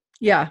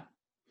 Yeah,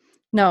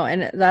 no.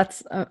 And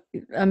that's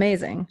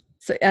amazing.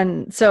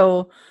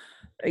 So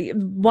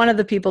one of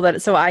the people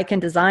so I can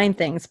design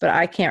things, but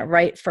I can't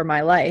write for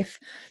my life.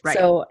 Right.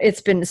 So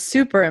it's been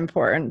super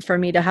important for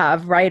me to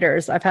have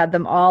writers. I've had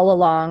them all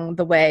along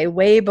the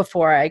way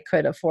before I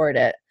could afford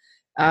it.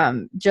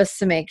 Just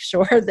to make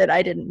sure that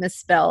I didn't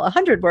misspell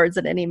 100 words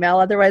in an email.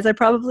 Otherwise I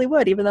probably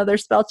would, even though they're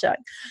spell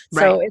checked.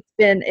 Right.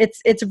 So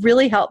it's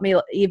really helped me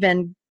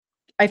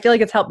I feel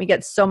like it's helped me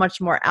get so much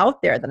more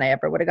out there than I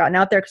ever would have gotten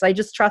out there, because I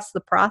just trust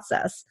the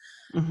process.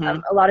 Mm-hmm.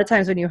 A lot of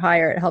times when you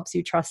hire, it helps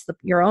you trust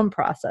your own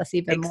process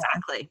even more.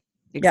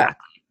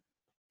 Exactly.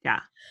 Yeah.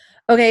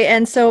 Okay.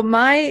 And so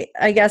my,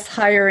 I guess,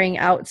 hiring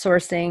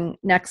outsourcing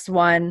next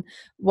one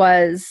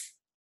was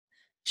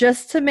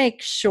just to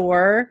make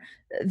sure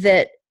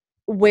that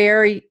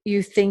where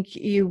you think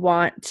you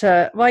want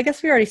to, well, I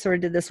guess we already sort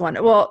of did this one.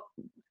 Well,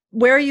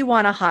 where you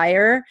want to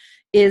hire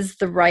is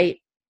the right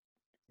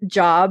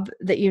job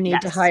that you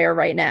need to hire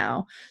right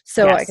now.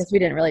 So I guess we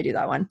didn't really do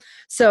that one.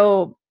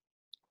 So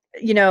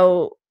you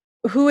know,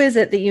 who is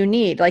it that you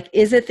need? Like,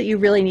 is it that you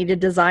really need a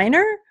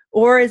designer,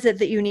 or is it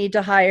that you need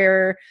to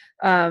hire,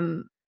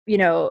 you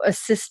know, a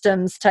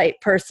systems type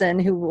person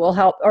who will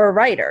help, or a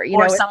writer, you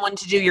or know, someone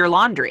to do your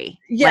laundry.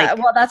 yeah,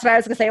 well, that's what I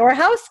was gonna say, or a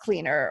house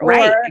cleaner,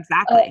 Right, or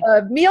exactly.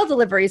 a meal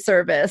delivery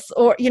service,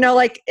 or, you know,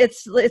 like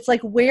it's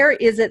like, where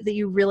is it that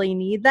you really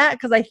need that?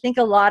 Because I think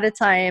a lot of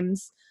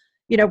times,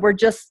 you know,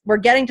 we're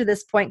getting to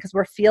this point because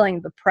we're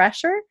feeling the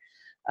pressure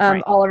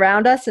Right. all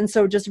around us, and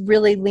so just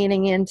really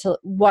leaning into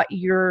what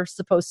you're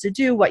supposed to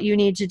do, what you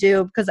need to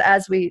do, because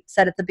as we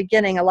said at the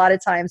beginning, a lot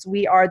of times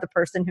we are the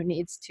person who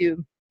needs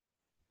to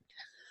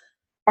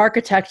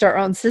architect our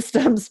own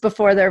systems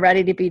before they're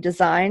ready to be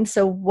designed.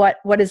 So what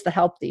is the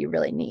help that you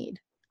really need?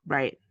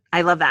 Right.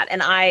 I love that.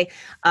 And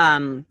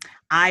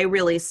I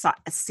really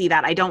see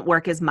that. I don't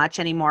work as much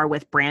anymore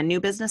with brand new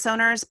business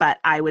owners, but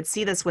I would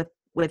see this with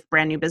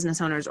brand new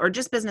business owners, or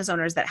just business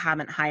owners that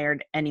haven't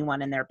hired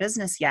anyone in their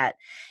business yet.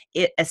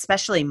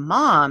 Especially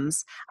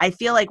moms, I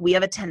feel like we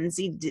have a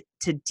tendency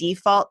to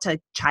default to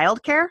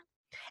childcare.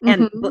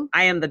 And Mm-hmm.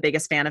 I am the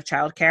biggest fan of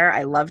childcare.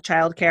 I love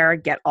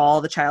childcare. Get all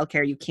the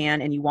childcare you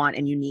can and you want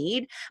and you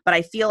need. But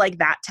I feel like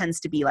that tends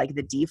to be like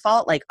the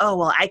default. Like, oh,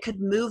 well, I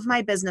could move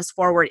my business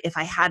forward if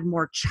I had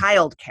more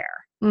childcare.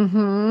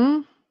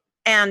 Mm-hmm.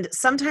 And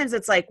sometimes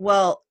it's like,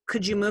 well,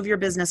 could you move your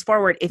business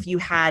forward if you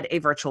had a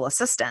virtual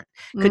assistant?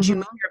 Could you Mm-hmm.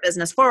 move your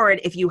business forward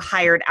if you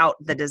hired out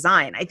the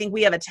design? I think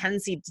we have a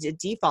tendency to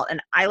default.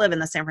 And I live in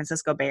the San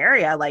Francisco Bay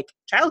Area, like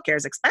childcare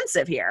is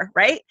expensive here,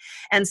 right?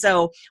 And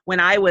so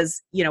when I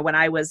was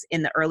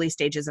in the early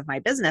stages of my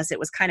business, it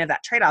was kind of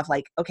that trade-off,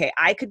 like, okay,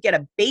 I could get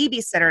a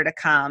babysitter to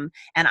come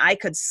and I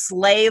could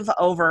slave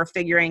over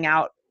figuring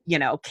out, you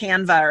know,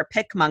 Canva or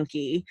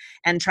PicMonkey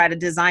and try to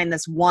design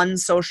this one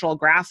social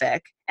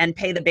graphic and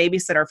pay the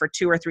babysitter for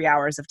 2 or 3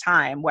 hours of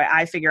time where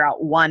I figure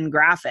out one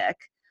graphic.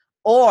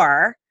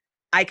 Or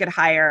I could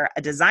hire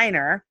a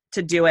designer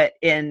to do it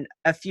in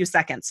a few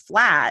seconds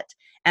flat,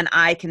 and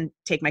I can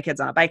take my kids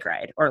on a bike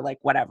ride or like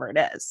whatever it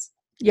is.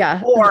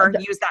 Yeah. Or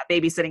use that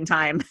babysitting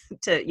time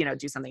to, you know,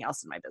 do something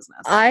else in my business.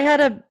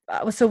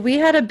 We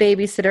had a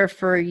babysitter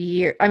for a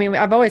year. I mean,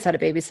 I've always had a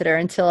babysitter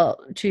until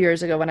 2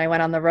 years ago when I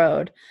went on the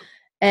road.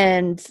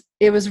 And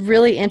it was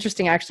really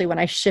interesting, actually, when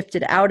I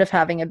shifted out of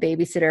having a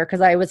babysitter,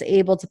 because I was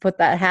able to put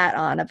that hat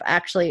on of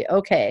actually,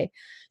 okay,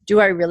 do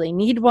I really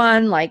need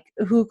one? Like,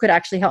 who could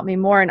actually help me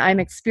more? And I'm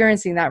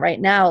experiencing that right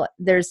now.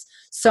 There's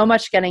so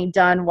much getting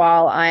done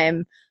while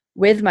I'm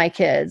with my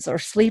kids or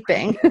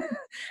sleeping.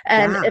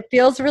 And Yeah. it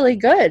feels really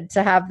good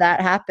to have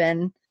that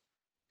happen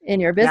in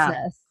your Yeah.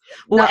 business.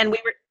 Well, Not- and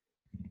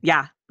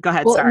yeah, go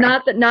ahead. Well, Sorry.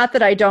 not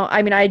that I don't,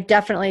 I mean, I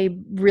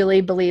definitely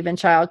really believe in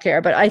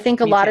childcare, but I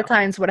think a Me lot too. of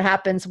times what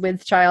happens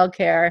with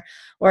childcare,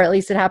 or at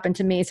least it happened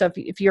to me. So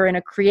if you're in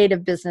a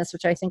creative business,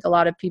 which I think a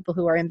lot of people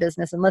who are in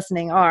business and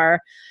listening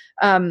are,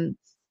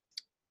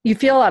 you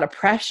feel a lot of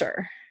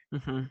pressure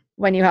Mm-hmm.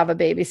 when you have a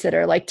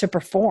babysitter, like to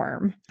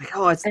perform. Like,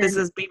 oh, this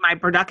has been my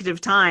productive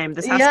time.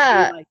 This has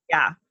Yeah. to be like,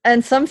 yeah.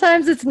 And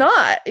sometimes it's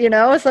not, you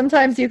know,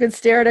 sometimes you could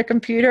stare at a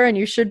computer and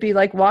you should be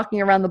like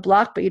walking around the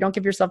block, but you don't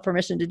give yourself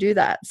permission to do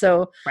that.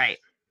 So, Right.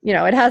 you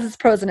know, it has its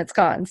pros and its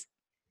cons.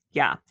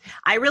 Yeah.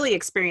 I really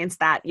experienced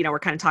that. You know, we're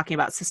kind of talking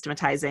about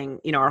systematizing,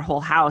 you know, our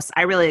whole house.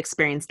 I really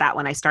experienced that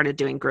when I started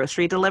doing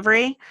grocery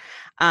delivery.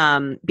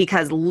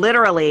 Because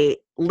literally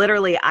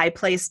I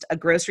placed a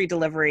grocery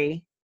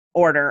delivery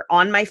order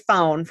on my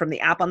phone from the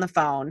app on the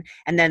phone.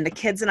 And then the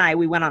kids and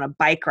we went on a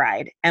bike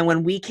ride. And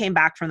when we came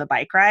back from the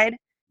bike ride,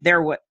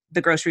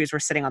 the groceries were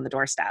sitting on the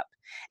doorstep.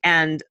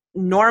 And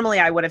normally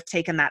I would have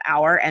taken that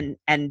hour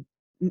and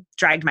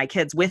dragged my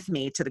kids with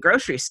me to the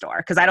grocery store,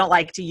 because I don't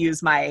like to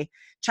use my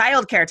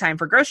childcare time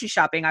for grocery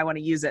shopping. I want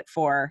to use it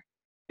for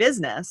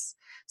business.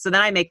 So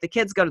then I make the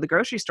kids go to the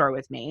grocery store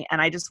with me,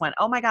 and I just went,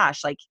 oh my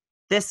gosh, like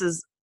this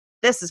is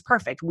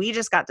perfect. We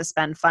just got to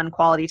spend fun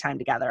quality time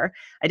together.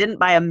 I didn't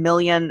buy a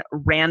million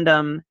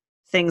random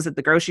things at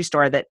the grocery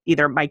store that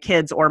either my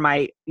kids or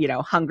my, you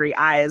know, hungry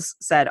eyes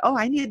said, oh,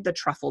 I need the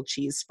truffle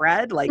cheese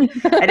spread. Like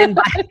I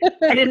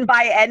didn't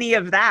buy any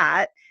of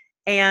that.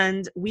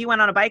 And we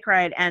went on a bike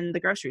ride and the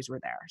groceries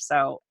were there.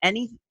 So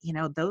you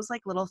know, those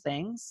like little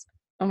things.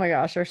 Oh my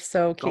gosh, are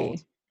so key.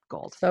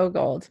 Gold. So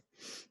gold.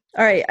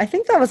 All right. I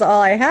think that was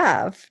all I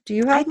have. Do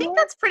you have I think more?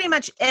 that's pretty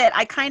much it.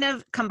 I kind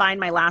of combined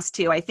my last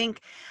two. I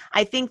think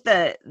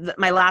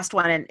my last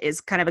one is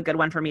kind of a good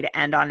one for me to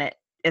end on it,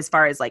 as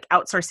far as like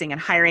outsourcing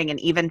and hiring and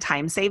even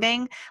time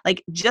saving.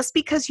 Like, just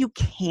because you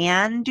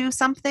can do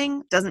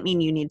something doesn't mean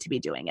you need to be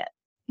doing it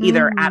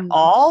either at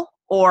all,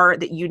 or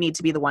that you need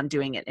to be the one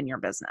doing it in your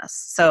business.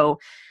 So,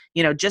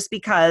 you know, just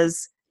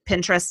because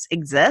Pinterest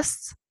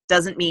exists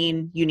doesn't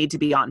mean you need to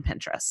be on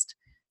Pinterest.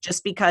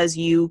 Just because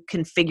you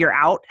can figure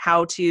out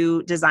how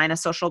to design a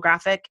social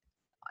graphic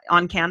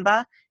on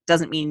Canva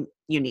doesn't mean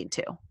you need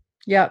to.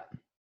 Yep.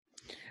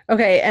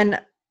 Okay.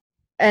 And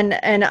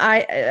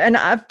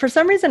I, for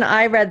some reason,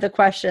 I read the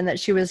question that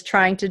she was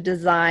trying to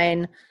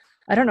design.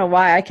 I don't know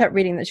why I kept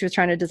reading that she was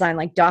trying to design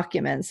like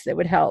documents that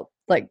would help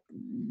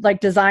like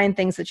design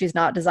things that she's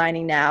not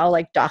designing now,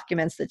 like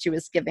documents that she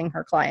was giving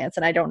her clients.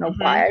 And I don't know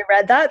why I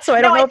read that. So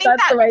I don't know if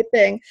that's the right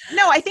thing.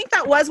 No, I think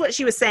that was what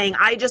she was saying.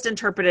 I just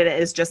interpreted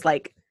it as just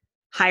like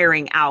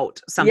hiring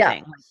out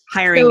something,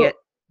 hiring it.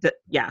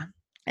 Yeah.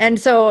 And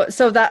so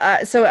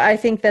I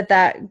think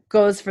that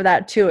goes for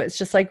that too. It's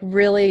just like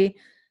really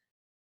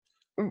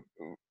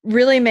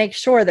make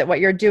sure that what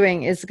you're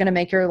doing is going to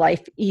make your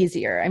life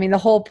easier. I mean, the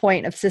whole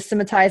point of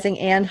systematizing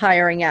and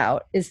hiring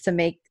out is to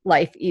make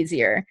life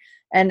easier.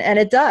 And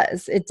it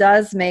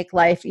does make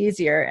life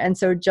easier. And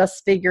so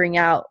just figuring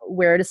out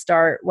where to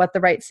start, what the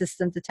right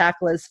system to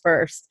tackle is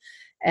first,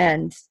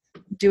 and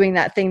doing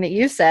that thing that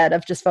you said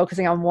of just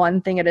focusing on one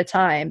thing at a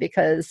time,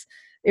 because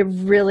it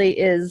really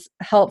is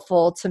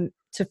helpful to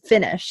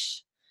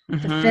finish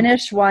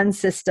one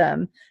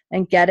system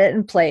and get it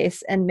in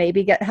place and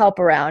maybe get help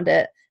around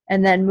it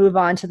and then move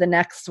on to the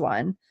next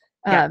one.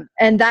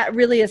 And that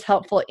really is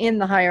helpful in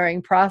the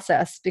hiring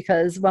process,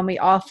 because when we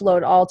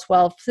offload all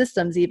 12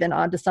 systems even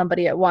onto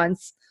somebody at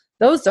once,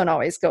 those don't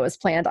always go as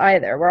planned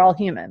either. We're all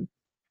human.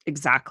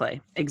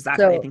 Exactly.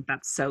 So, I think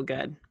that's so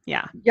good.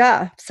 Yeah.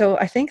 Yeah. So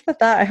I think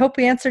that I hope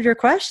we answered your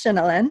question,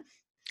 Ellen.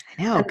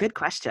 I know. Good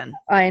question.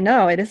 I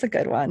know. It is a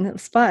good one. It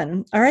was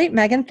fun. All right,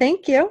 Megan,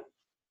 thank you.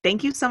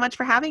 Thank you so much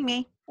for having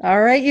me.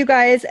 All right, you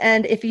guys.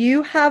 And if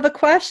you have a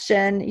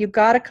question, you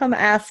got to come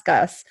ask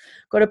us.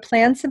 Go to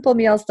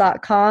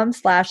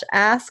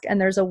plansimplemeals.com/ask, and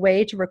there's a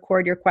way to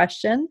record your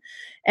question.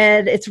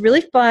 And it's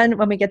really fun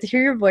when we get to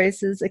hear your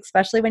voices,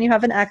 especially when you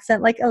have an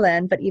accent like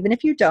Ellen. But even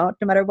if you don't,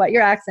 no matter what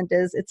your accent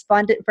is, it's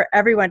fun for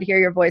everyone to hear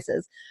your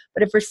voices.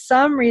 But if for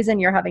some reason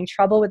you're having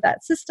trouble with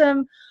that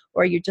system,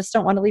 or you just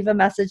don't want to leave a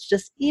message,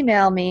 just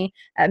email me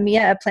at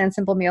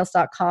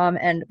mia@plansimplemeals.com,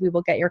 and we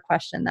will get your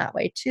question that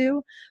way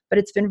too. But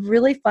it's been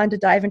really fun to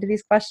dive into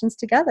these questions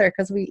together,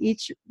 because we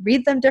each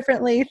read them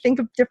differently, think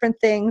of different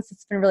things.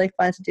 It's been really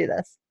fun to do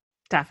this.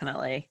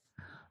 Definitely.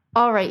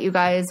 All right, you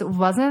guys,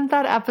 wasn't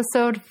that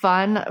episode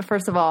fun?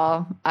 First of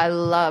all, I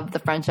love the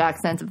French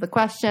accent of the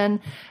question.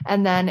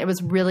 And then it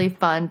was really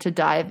fun to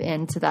dive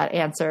into that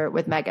answer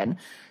with Megan.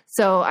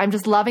 So I'm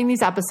just loving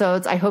these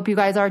episodes. I hope you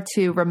guys are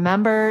too.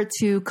 Remember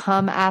to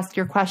come ask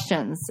your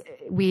questions.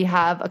 We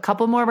have a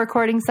couple more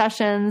recording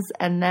sessions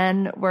and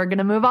then we're going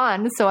to move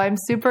on. So I'm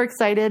super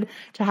excited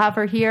to have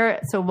her here.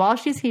 So while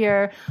she's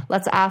here,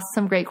 let's ask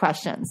some great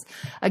questions.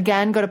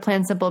 Again, go to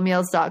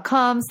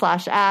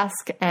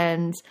plansimplemeals.com/ask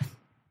and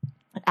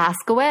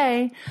ask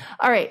away.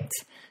 All right.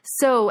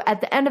 So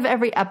at the end of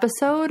every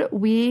episode,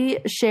 we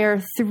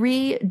share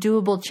 3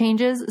 doable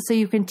changes so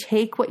you can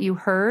take what you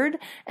heard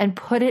and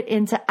put it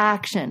into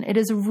action. It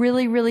is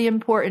really, really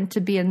important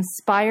to be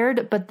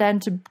inspired, but then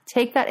to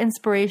take that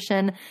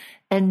inspiration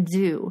and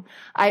do.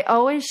 I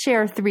always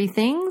share 3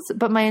 things,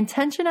 but my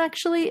intention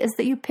actually is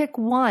that you pick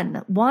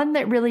one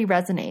that really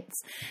resonates,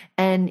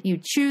 and you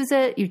choose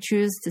it, you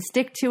choose to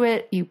stick to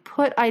it, you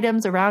put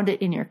items around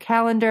it in your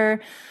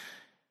calendar.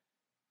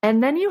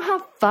 And then you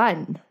have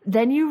fun.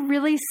 Then you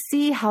really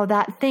see how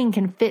that thing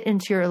can fit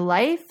into your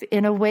life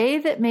in a way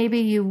that maybe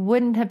you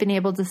wouldn't have been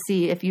able to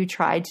see if you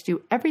tried to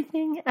do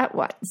everything at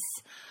once.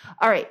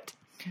 All right.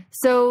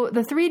 So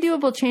the 3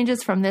 doable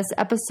changes from this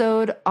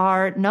episode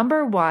are: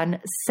 number 1,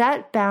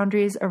 set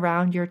boundaries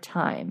around your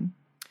time.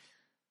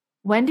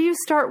 When do you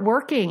start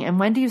working and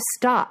when do you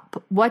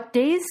stop? What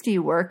days do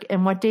you work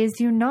and what days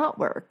do you not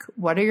work?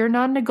 What are your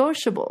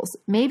non-negotiables?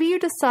 Maybe you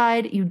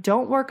decide you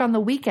don't work on the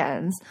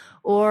weekends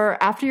or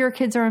after your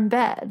kids are in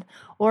bed.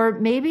 Or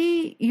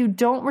maybe you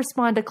don't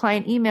respond to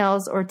client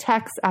emails or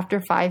texts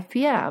after 5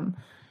 p.m.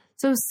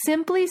 So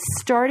simply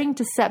starting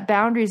to set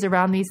boundaries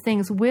around these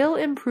things will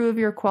improve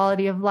your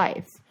quality of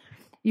life.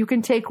 You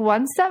can take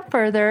one step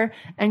further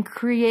and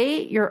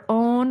create your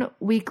own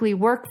weekly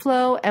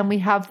workflow. And we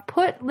have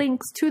put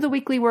links to the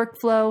weekly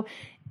workflow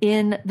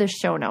in the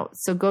show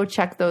notes. So go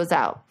check those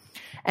out.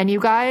 And you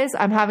guys,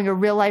 I'm having a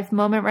real life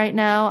moment right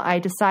now. I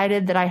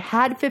decided that I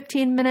had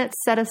 15 minutes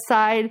set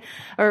aside,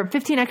 or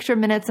 15 extra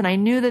minutes, and I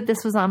knew that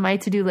this was on my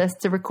to-do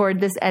list to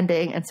record this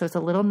ending. And so it's a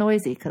little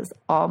noisy because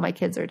all my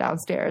kids are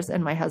downstairs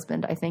and my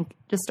husband, I think,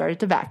 just started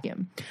to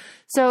vacuum.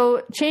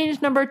 So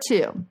change number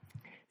 2.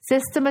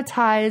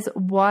 Systematize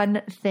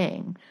one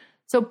thing.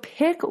 So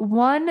pick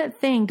one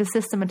thing to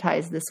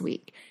systematize this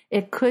week.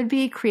 It could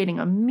be creating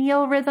a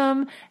meal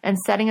rhythm and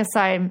setting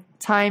aside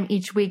time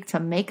each week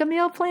to make a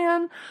meal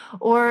plan.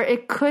 Or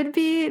it could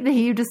be that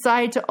you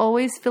decide to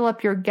always fill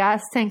up your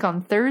gas tank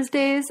on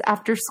Thursdays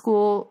after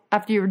school,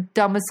 after you're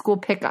done with school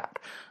pickup.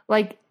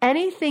 Like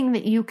anything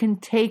that you can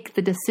take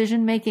the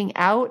decision making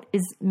out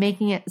is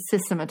making it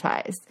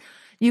systematized.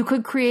 You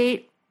could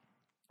create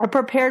a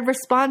prepared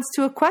response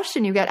to a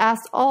question you get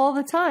asked all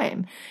the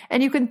time.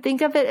 And you can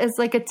think of it as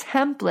like a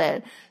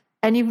template,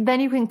 and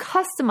then you can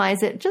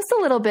customize it just a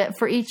little bit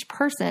for each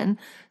person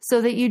so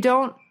that you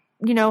don't,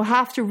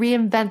 have to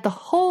reinvent the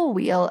whole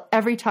wheel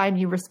every time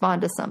you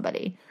respond to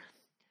somebody.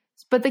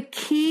 But the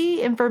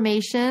key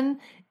information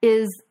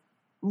is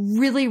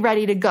really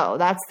ready to go.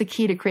 That's the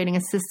key to creating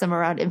a system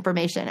around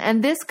information.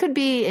 And this could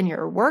be in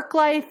your work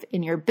life,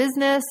 in your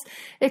business.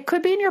 It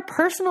could be in your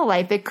personal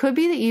life. It could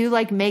be that you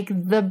like make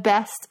the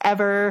best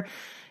ever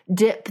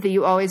dip that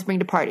you always bring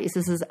to parties.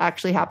 This is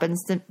actually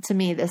happens to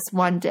me, this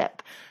one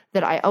dip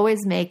that I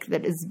always make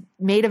that is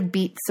made of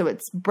beets. So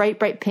it's bright,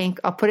 bright pink.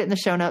 I'll put it in the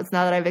show notes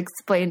now that I've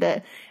explained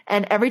it.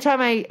 And every time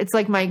it's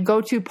like my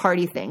go-to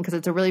party thing because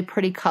it's a really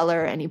pretty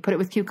color and you put it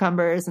with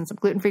cucumbers and some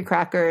gluten-free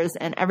crackers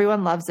and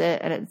everyone loves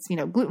it. And it's,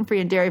 gluten-free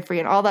and dairy-free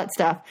and all that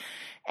stuff.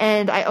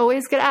 And I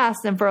always get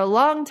asked, and for a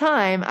long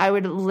time, I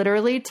would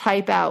literally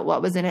type out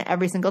what was in it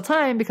every single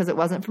time because it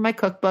wasn't from my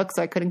cookbook,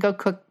 so I couldn't go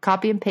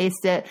copy and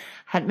paste it.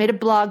 Hadn't made a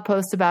blog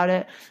post about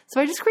it.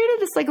 So I just created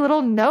this like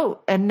little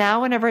note, and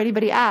now whenever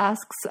anybody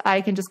asks,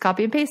 I can just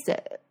copy and paste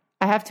it.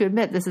 I have to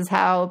admit, this is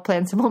how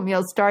Plan Simple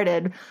Meals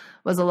started,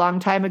 was a long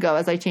time ago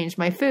as I changed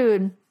my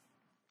food.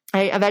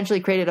 I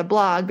eventually created a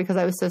blog because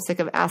I was so sick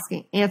of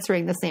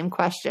answering the same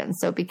question.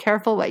 So be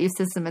careful what you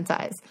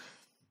systematize.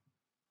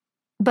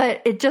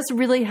 But it just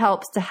really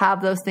helps to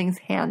have those things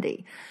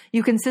handy.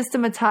 You can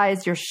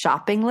systematize your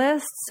shopping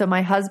list. So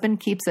my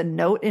husband keeps a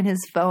note in his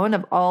phone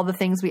of all the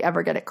things we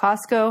ever get at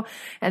Costco.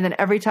 And then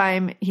every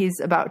time he's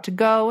about to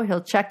go,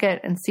 he'll check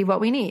it and see what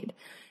we need.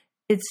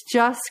 It's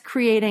just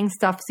creating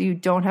stuff so you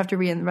don't have to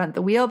reinvent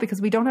the wheel because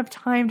we don't have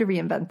time to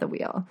reinvent the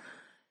wheel.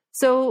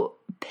 So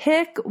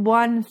pick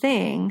one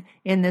thing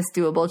in this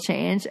doable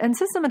change and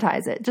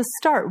systematize it. Just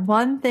start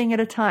one thing at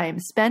a time.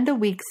 Spend a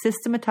week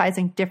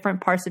systematizing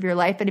different parts of your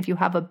life. And if you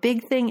have a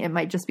big thing, it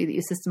might just be that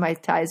you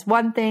systematize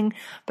one thing,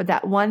 but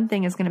that one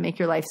thing is going to make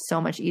your life so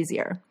much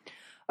easier.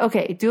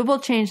 Okay, doable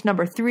change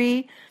number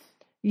 3,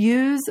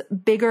 use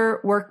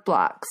bigger work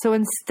blocks. So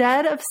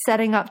instead of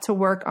setting up to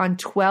work on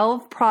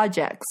 12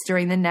 projects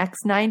during the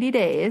next 90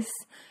 days,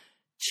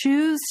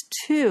 choose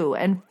 2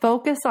 and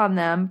focus on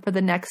them for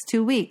the next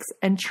 2 weeks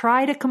and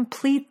try to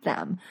complete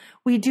them.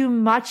 We do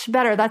much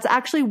better. That's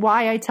actually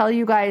why I tell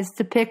you guys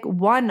to pick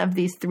one of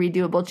these 3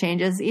 doable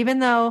changes, even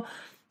though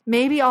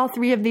maybe all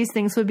 3 of these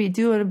things would be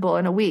doable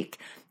in a week.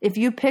 If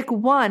you pick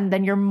one,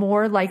 then you're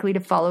more likely to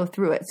follow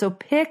through it. So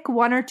pick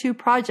 1 or 2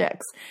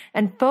 projects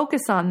and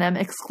focus on them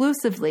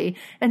exclusively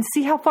and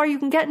see how far you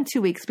can get in 2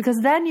 weeks,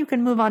 because then you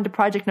can move on to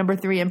project number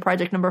 3 and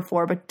project number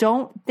 4, but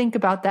don't think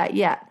about that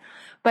yet.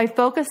 By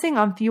focusing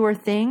on fewer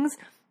things,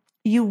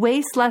 you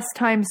waste less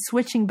time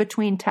switching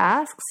between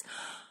tasks,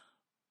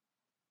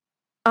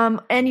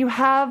 and you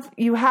have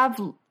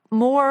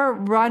more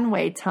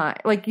runway time.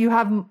 Like you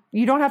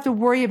don't have to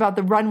worry about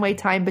the runway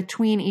time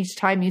between each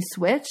time you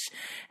switch,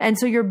 and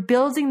so you're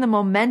building the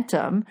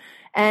momentum,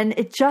 and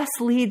it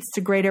just leads to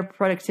greater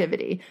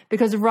productivity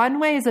because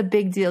runway is a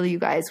big deal, you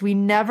guys. We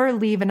never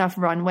leave enough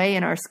runway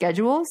in our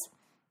schedules.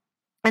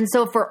 And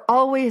so for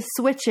always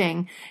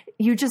switching,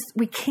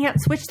 we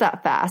can't switch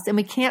that fast, and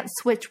we can't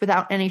switch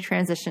without any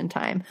transition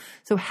time.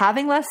 So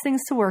having less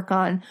things to work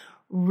on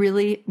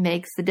really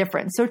makes the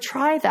difference. So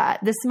try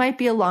that. This might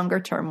be a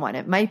longer term one.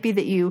 It might be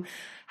that you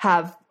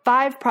have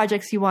 5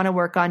 projects you want to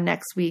work on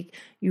next week.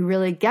 You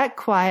really get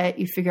quiet.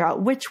 You figure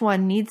out which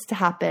one needs to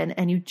happen,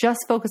 and you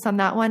just focus on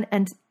that one.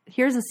 And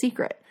here's a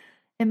secret.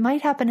 It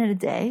might happen in a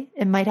day.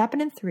 It might happen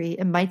in 3.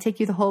 It might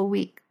take you the whole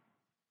week.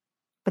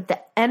 But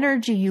the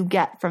energy you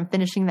get from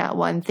finishing that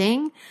one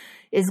thing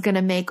is going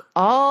to make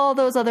all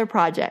those other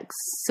projects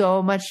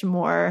so much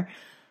more.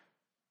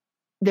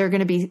 They're going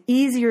to be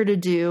easier to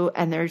do,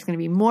 and there's going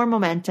to be more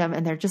momentum,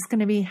 and they're just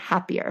going to be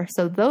happier.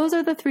 So those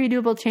are the 3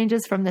 doable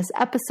changes from this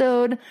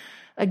episode.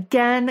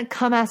 Again,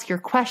 come ask your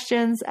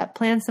questions at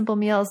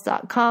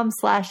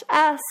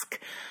plansimplemeals.com/ask.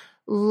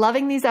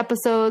 Loving these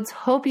episodes.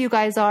 Hope you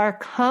guys are.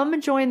 Come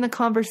join the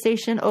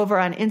conversation over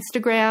on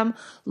Instagram.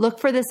 Look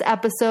for this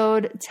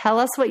episode. Tell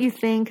us what you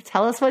think.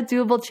 Tell us what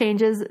doable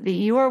changes that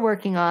you are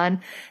working on,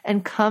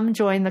 and come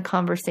join the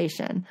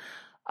conversation.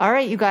 All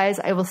right, you guys,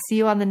 I will see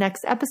you on the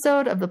next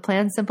episode of the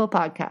Plan Simple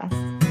podcast.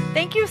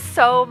 Thank you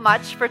so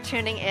much for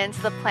tuning in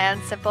to the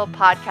Plan Simple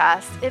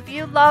podcast. If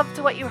you loved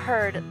what you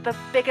heard, the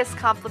biggest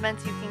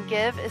compliment you can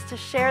give is to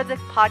share the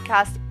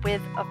podcast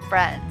with a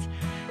friend.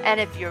 And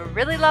if you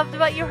really loved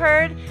what you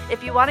heard,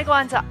 if you want to go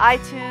onto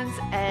iTunes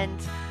and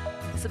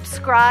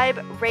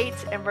subscribe, rate,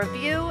 and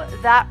review,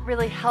 that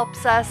really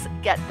helps us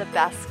get the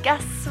best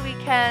guests we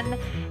can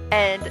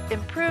and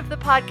improve the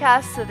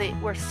podcast so that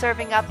we're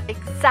serving up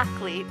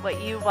exactly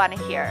what you want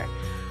to hear.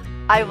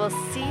 I will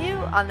see you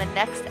on the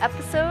next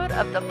episode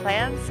of the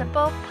Plan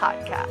Simple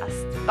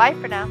podcast. Bye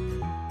for now.